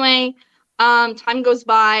 So anyway, time goes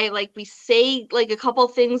by. Like we say like a couple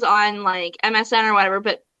things on like MSN or whatever,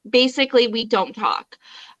 but basically we don't talk.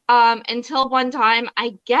 Until one time,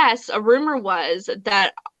 I guess a rumor was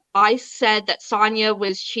that I said that Sonia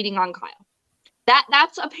was cheating on Kyle.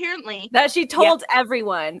 That's apparently that she told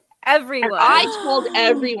everyone. Everyone. And I told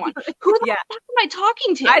everyone. Who the fuck am I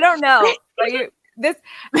talking to? I don't know. It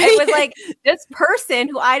was like this person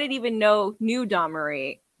who I didn't even know knew Dawn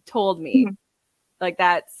Marie told me. Like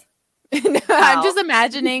that's I'm just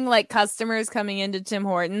imagining like customers coming into Tim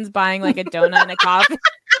Hortons buying like a donut and a coffee.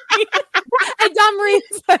 And Dawn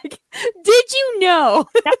Marie's like, did you know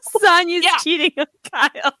Sonya's cheating on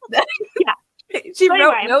Kyle? She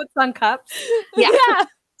wrote notes on cups. Yeah.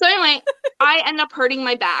 So anyway, I end up hurting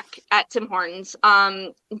my back at Tim Hortons,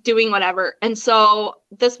 doing whatever. And so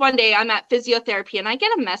this one day I'm at physiotherapy and I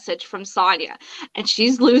get a message from Sonya and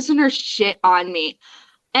she's losing her shit on me.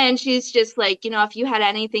 And she's just like, you know, if you had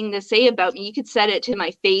anything to say about me, you could set it to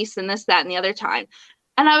my face and this, that, and the other time.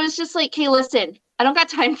 And I was just like, hey, listen, I don't got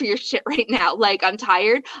time for your shit right now. Like, I'm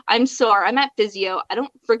tired. I'm sore. I'm at physio. I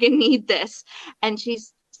don't friggin' need this. And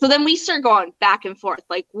so then we start going back and forth.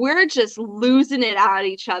 Like, we're just losing it at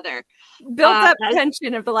each other. Built up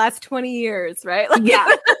tension of the last 20 years, right? Like, yeah.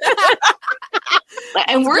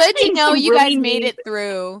 And we're good to know you guys made it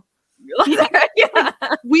through. Yeah.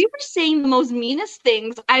 We were saying the most meanest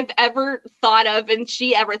things I've ever thought of and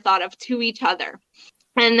she ever thought of to each other.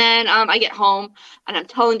 And then I get home and I'm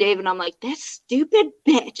telling David, I'm like, this stupid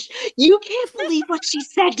bitch, you can't believe what she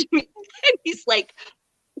said to me. And he's like,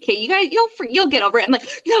 okay, you guys, you'll get over it. I'm like,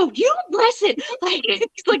 no, you listen. Like,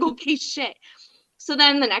 he's like, okay, shit. So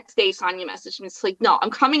then the next day, Sonya messaged me. It's like, no, I'm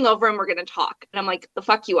coming over and we're going to talk. And I'm like, the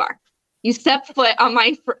fuck you are. You step foot on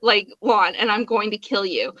my lawn and I'm going to kill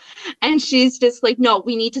you. And she's just like, no,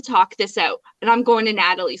 we need to talk this out. And I'm going to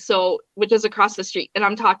Natalie, which is across the street. And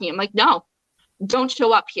I'm talking. I'm like, no, don't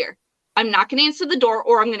show up here. I'm not going to answer the door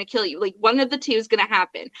or I'm going to kill you. Like, one of the two is going to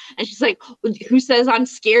happen. And she's like, who says I'm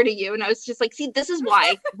scared of you? And I was just like, see, this is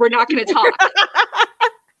why we're not going to talk.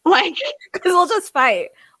 Like, because we'll just fight.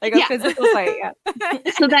 Like a physical fight. Yeah.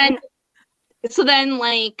 So then,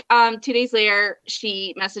 like, 2 days later,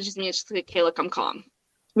 she messages me and she's like, hey, look, I'm calm.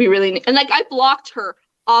 We really need, and like, I blocked her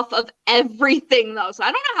off of everything though. So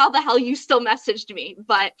I don't know how the hell you still messaged me,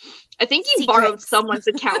 but I think you borrowed someone's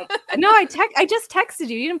account. No, I just texted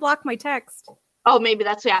you. You didn't block my text. Oh, maybe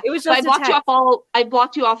that's, yeah. It was just I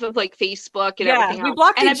blocked you off of like Facebook and everything. We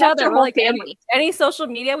blocked each other. Like family. Any social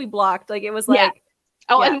media we blocked. Like, it was like,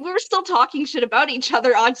 and we were still talking shit about each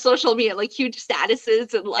other on social media, like huge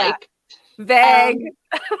statuses and like vague.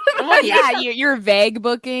 You're vague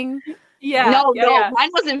booking. No, mine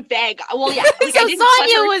wasn't vague. Well, yeah. Like, so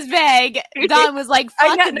Sonya was vague. Dawn was like,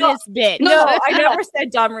 fuck this bitch. No, I never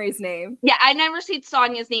said Dawn Marie's name. Yeah, I never said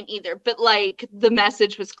Sonya's name either, but like the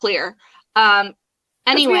message was clear.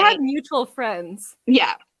 Anyway. We had mutual friends.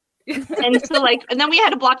 Yeah. And so like, and then we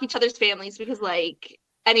had to block each other's families because like,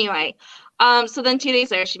 anyway. So then 2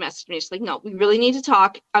 days later, she messaged me. She's like, no, we really need to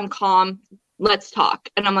talk. I'm calm. Let's talk.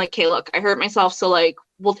 And I'm like, okay, look, I hurt myself. So like,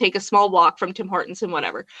 we'll take a small walk from Tim Hortons and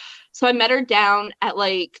whatever. So I met her down at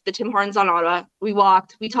like the Tim Hortons on Ottawa. We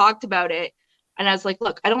walked, we talked about it. And I was like,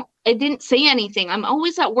 look, I didn't say anything. I'm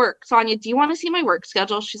always at work. Sonya, do you want to see my work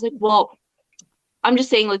schedule? She's like, well, I'm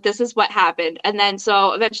just saying like, this is what happened. And then,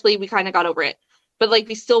 so eventually we kind of got over it, but like,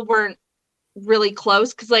 we still weren't really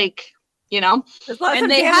close. Cause like, you know, and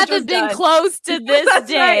they haven't been close to this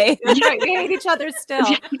day. Right. We hate each other still.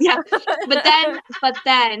 Yeah. But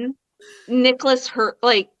then Nicholas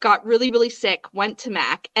got really, really sick, went to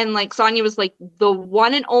Mac, and like Sonya was like the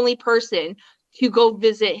one and only person to go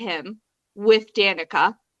visit him with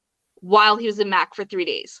Danica while he was in Mac for 3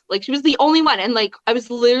 days. Like, she was the only one. And like, I was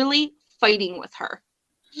literally fighting with her.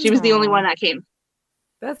 She was the only one that came.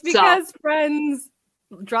 That's because friends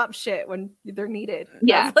drop shit when they're needed.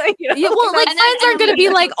 Yeah. Like, you know, well, like, friends aren't going to be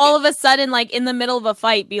like all of a sudden, like in the middle of a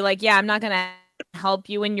fight, be like, yeah, I'm not going to help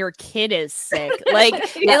you when your kid is sick. Like,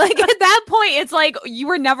 like at that point, it's like, you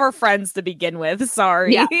were never friends to begin with.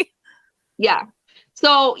 Sorry. Yeah.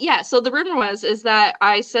 So the rumor is that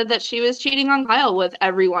I said that she was cheating on Kyle with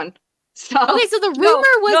everyone. So okay, so the rumor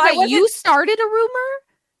was that you started a rumor?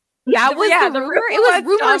 That was the rumor? It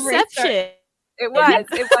was rumorception. It was.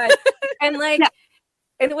 And like,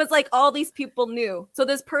 and it was like all these people knew. So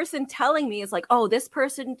this person telling me is like, oh, this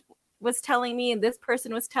person was telling me and this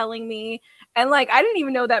person was telling me. And like, I didn't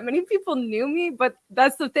even know that many people knew me, but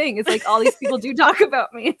that's the thing. It's like all these people do talk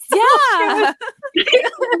about me. So yeah.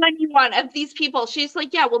 One of these people, she's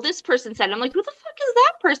like, yeah, well, this person said. I'm like, who the fuck is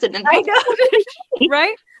that person? And I know.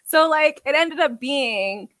 Right? So like, it ended up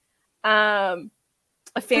being a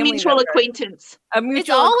mutual acquaintance. It's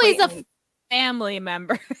always a family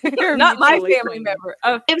member. Not my family member.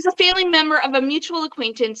 It was a family member of a mutual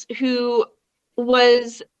acquaintance who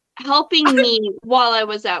was helping me while I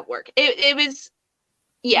was at work. It was,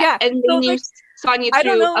 and so they knew Sonya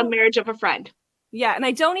through a marriage of a friend. Yeah, and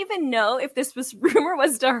I don't even know if this rumor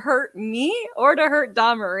was to hurt me or to hurt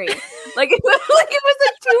Dawn Marie. Like it was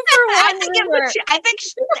a 2-for-1 rumor.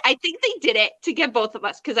 I think they did it to get both of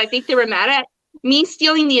us because I think they were mad at me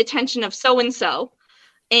stealing the attention of so and so,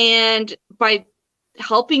 and by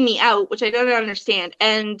helping me out, which I don't understand,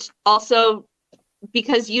 and also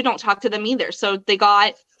because you don't talk to them either, so they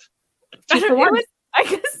got 2-for-1. I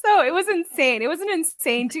guess so. It was insane. It was an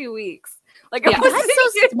insane 2 weeks. Like, that's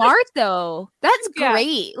so smart though. That's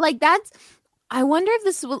great. Like I wonder if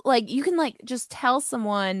this will, like, you can like just tell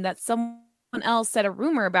someone that someone else said a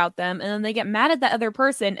rumor about them and then they get mad at that other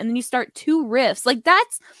person and then you start 2 rifts. Like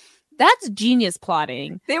that's genius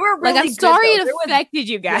plotting. They were really like, I'm sorry it affected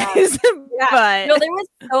you guys. But no, there was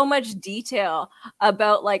so much detail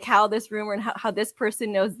about like how this rumor and how this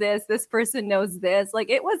person knows this person knows this. Like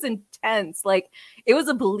it was intense. Like it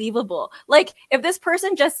was believable. Like if this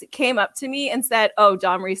person just came up to me and said, "Oh,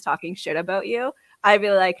 Dawn Marie's talking shit about you," I'd be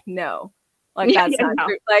like, "No." Like that's not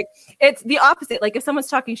true. Like it's the opposite. Like if someone's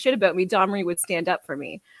talking shit about me, Dawn Marie would stand up for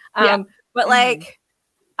me. But like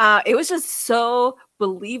it was just so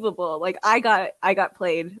believable. Like I got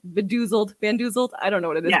played, bamboozled. I don't know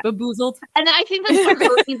what it is, bamboozled. And then I think that's what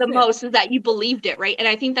hurt me the most is that you believed it, right? And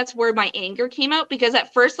I think that's where my anger came out because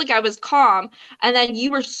at first, like I was calm, and then you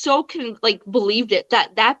were so believed it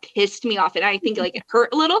that pissed me off, and I think like it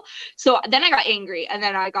hurt a little. So then I got angry, and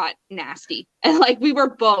then I got nasty, and like we were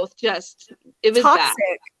both just it was toxic.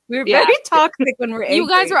 bad. We were very toxic when we're angry. You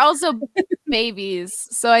guys were also babies,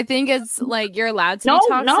 so I think it's like you're allowed to be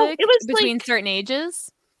toxic it was between certain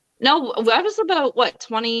ages. No, I was about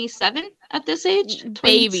 27 at this age.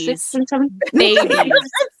 Babies, babies,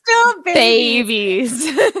 still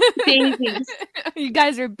babies. Babies. You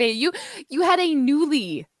guys are You had a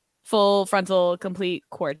newly full frontal complete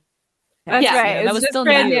cortex. That's right. That was still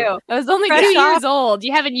new. That was only 2 years old.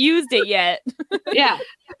 You haven't used it yet. Yeah.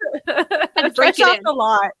 Fresh off a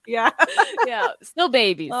lot. Yeah. Yeah. Still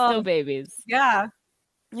babies. Still babies. Yeah.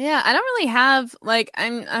 Yeah. I don't really have like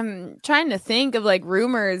I'm trying to think of like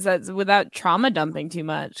rumors that's without trauma dumping too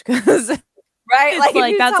much because right.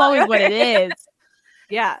 Like that's always what it is.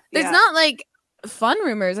 Yeah. There's not like fun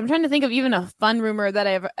rumors. I'm trying to think of even a fun rumor that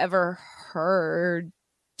I've ever heard.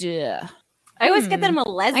 I always get that I'm a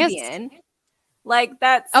lesbian. Like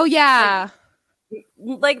that's oh yeah.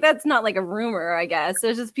 Like that's not like a rumor, I guess.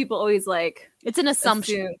 There's just people always like it's an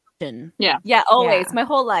assumption. Yeah. Yeah, always. Yeah. My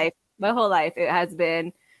whole life it has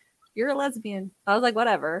been you're a lesbian. I was like,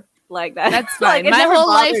 whatever. Like that's fine. Like, my whole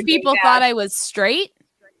life people thought I was straight.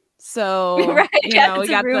 So right, you know, we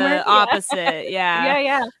got the opposite.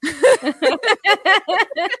 Yeah.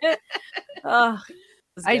 Oh,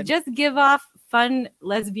 I just give off fun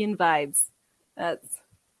lesbian vibes. That's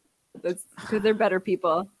because they're better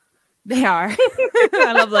people. They are.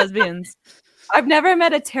 I love lesbians. I've never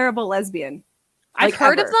met a terrible lesbian. I've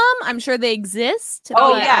heard of them. I'm sure they exist.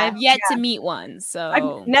 Oh yeah, I've yet to meet one. So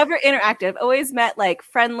I've never interacted. I've always met like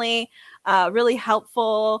friendly, really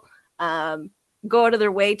helpful, go out of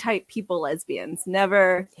their way type people. Lesbians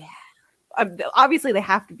never. Yeah. Obviously, they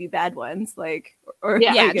have to be bad ones. Like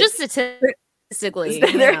just statistically,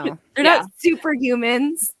 they're not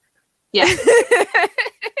superhumans. Yeah.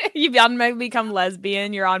 You automatically become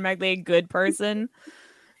lesbian. You're automatically a good person.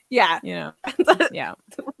 Yeah. You know. Yeah.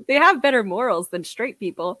 They have better morals than straight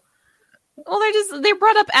people. Well, they're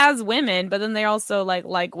brought up as women, but then they're also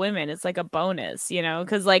like women. It's like a bonus, you know,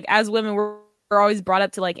 because like as women, we're always brought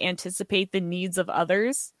up to like anticipate the needs of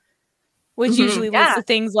others, which usually leads to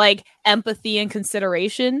things like empathy and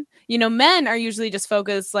consideration. You know, men are usually just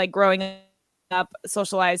focused like growing up,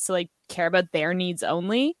 socialized to like care about their needs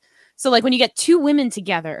only. So like when you get 2 women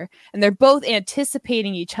together and they're both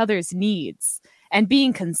anticipating each other's needs and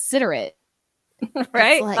being considerate,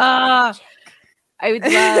 right? Like, I would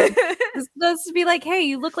love this to be like, hey,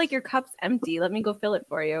 you look like your cup's empty. Let me go fill it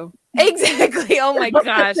for you. Exactly. Oh my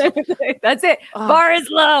gosh. That's it. Bar is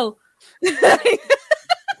low.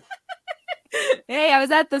 Hey, I was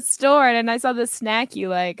at the store and I saw the snack you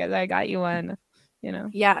like. I got you one, you know.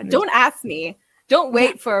 Yeah. Don't ask me. Don't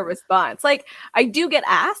wait for a response. Like I do get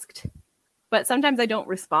asked, but sometimes I don't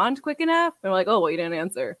respond quick enough. They're like, oh, well, you didn't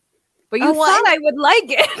answer. But you thought I would like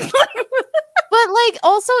it. But like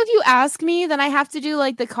also if you ask me, then I have to do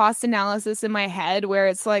like the cost analysis in my head where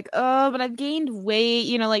it's like, oh, but I've gained weight,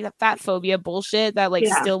 you know, like the fat phobia bullshit that like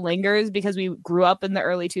still lingers because we grew up in the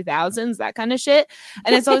early 2000s, that kind of shit.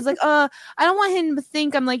 And it's always like, I don't want him to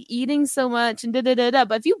think I'm like eating so much and da-da-da-da.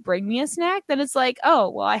 But if you bring me a snack, then it's like, oh,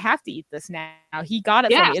 well, I have to eat this now. He got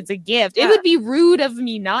it for me. It's a gift. It would be rude of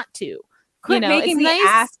me not to. Quit making me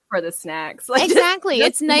ask for the snacks. Like, exactly.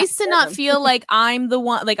 It's nice to not feel like I'm the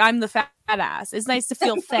one, like I'm the fat ass. It's nice to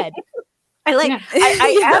feel fed. I like. Yeah.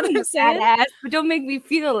 I am a fat ass, but don't make me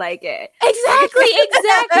feel like it. Exactly.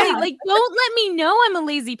 Like, don't let me know I'm a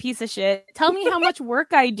lazy piece of shit. Tell me how much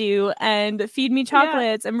work I do and feed me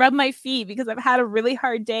chocolates and rub my feet because I've had a really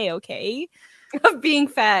hard day. Okay, of being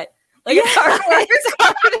fat. Like it's hard work. It's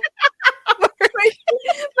hard. My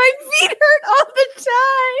feet hurt all the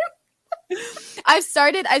time. I've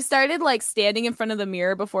started like standing in front of the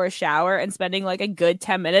mirror before a shower and spending like a good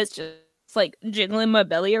 10 minutes just like jiggling my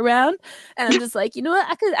belly around, and I'm just like, you know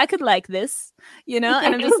what, I could like this, and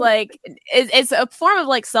I'm just like, it's a form of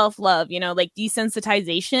like self-love, like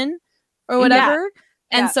desensitization or whatever.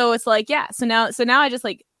 And so it's like, so now I just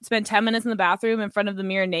like spend 10 minutes in the bathroom in front of the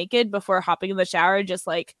mirror naked before hopping in the shower, just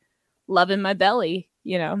like loving my belly,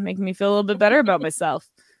 making me feel a little bit better about myself,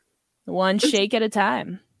 one shake at a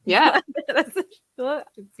time.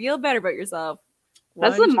 Feel better about yourself.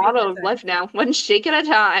 That's the motto of life now, one shake at a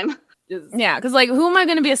time. Yeah, because like, who am I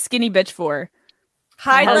going to be a skinny bitch for?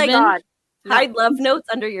 Hide love notes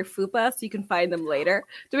under your fupa so you can find them later.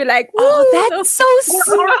 To be like, that's so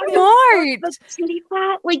smart. Skinny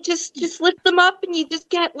fat, like just lift them up and you just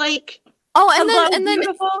get like. Oh, and then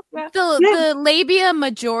the labia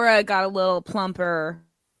majora got a little plumper.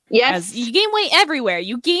 Yes, you gain weight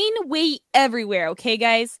everywhere. Okay,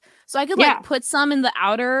 guys. So I could like put some in the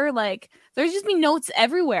outer. Like, there's just be notes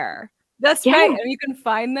everywhere. That's right, and you can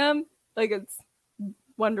find them. Like, it's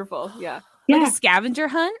wonderful. Yeah. Like a scavenger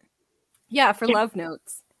hunt? Yeah, for love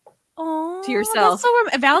notes. Oh, to yourself.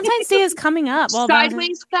 Valentine's Day is coming up. Well,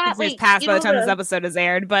 sideways fat. It's past by the time this episode is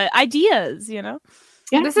aired, but ideas, Yeah.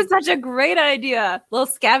 This is such a great idea. Little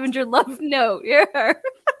scavenger love note. Yeah.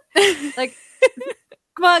 Like,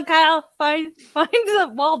 come on, Kyle, find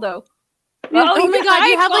the Waldo. Oh my God,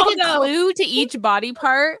 you have like a clue to each body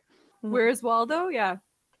part. Where's Waldo? Yeah.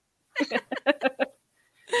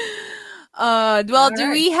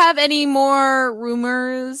 Do we have any more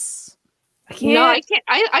rumors? No, I can't.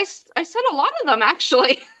 I said a lot of them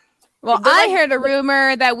actually. Well, I heard a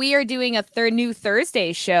rumor that we are doing a new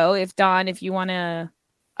Thursday show. If you want to.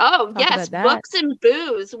 Oh yes, Books and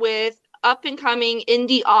Booze with up and coming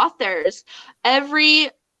indie authors. Every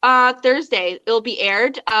Thursday it'll be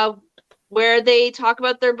aired, where they talk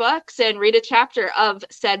about their books and read a chapter of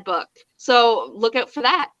said book. So look out for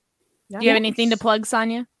that. Do you have anything to plug,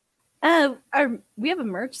 Sonia? We have a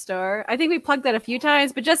merch store. I think we plugged that a few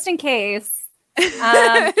times, but just in case,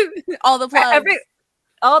 all the plugs.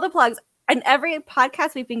 All the plugs. And every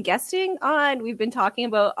podcast we've been guesting on, we've been talking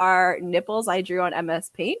about our nipples I drew on MS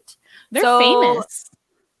Paint. They're famous.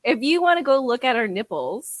 If you want to go look at our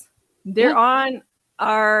nipples, they're on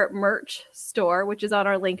our merch store, which is on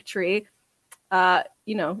our link tree.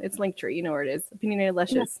 It's link tree. You know where it is. Opinionated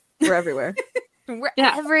Lushes. We're everywhere. We're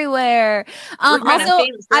everywhere. Also,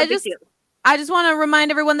 I just want to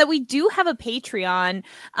remind everyone that we do have a Patreon.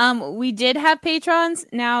 We did have patrons.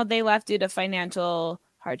 Now they left due to financial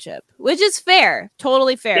hardship, which is fair,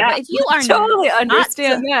 totally fair. Yeah, but if you are totally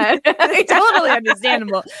understand that, totally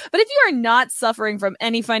understandable. But if you are not suffering from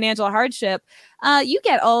any financial hardship, you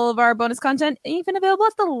get all of our bonus content, even available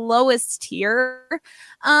at the lowest tier.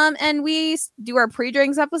 And we do our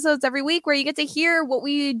pre-drinks episodes every week, where you get to hear what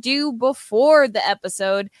we do before the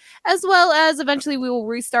episode, as well as eventually we will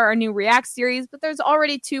restart our new React series. But there's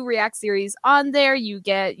already 2 React series on there. You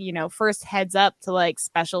get, first heads up to like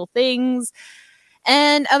special things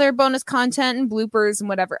and other bonus content and bloopers and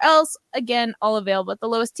whatever else. Again, all available at the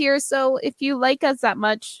lowest tier. So if you like us that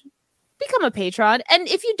much, become a patron. And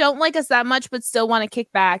if you don't like us that much but still want to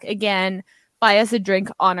kick back, again, buy us a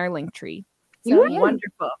drink on our link tree. So,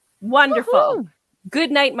 wonderful. Woohoo.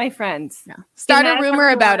 Good night, my friends. No. Start a rumor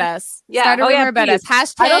about us. Yeah. Start a rumor about us.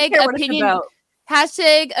 Hashtag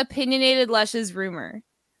opinionated Lushes rumor.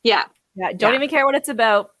 Yeah. Yeah. Don't even care what it's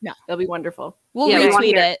about. No. It'll be wonderful. We'll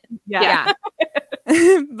retweet it. Yeah.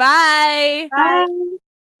 Bye. Bye.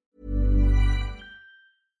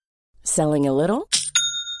 Selling a little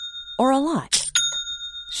or a lot?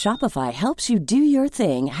 Shopify helps you do your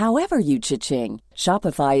thing however you cha-ching.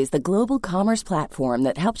 Shopify is the global commerce platform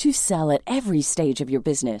that helps you sell at every stage of your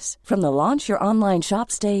business. From the launch your online shop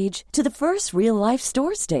stage to the first real-life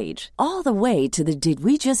store stage, all the way to the did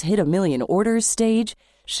we just hit a million orders stage.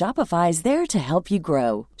 Shopify's there to help you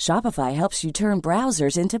grow. Shopify helps you turn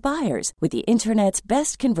browsers into buyers with the internet's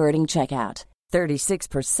best converting checkout.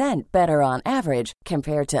 36% better on average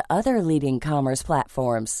compared to other leading commerce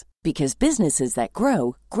platforms. Because businesses that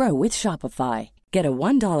grow, grow with Shopify. Get a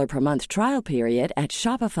 $1 per month trial period at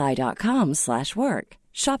shopify.com/work.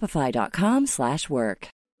 Shopify.com/work.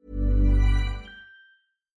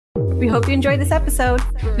 We hope you enjoyed this episode.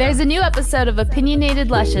 There's a new episode of Opinionated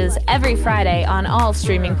Lushes every Friday on all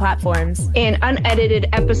streaming platforms. An unedited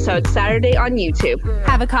episode Saturday on YouTube.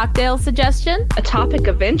 Have a cocktail suggestion? A topic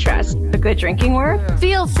of interest? A good drinking word?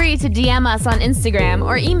 Feel free to DM us on Instagram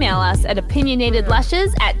or email us at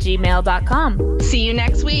opinionatedlushes@gmail.com. See you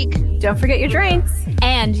next week. Don't forget your drinks.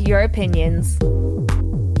 And your opinions.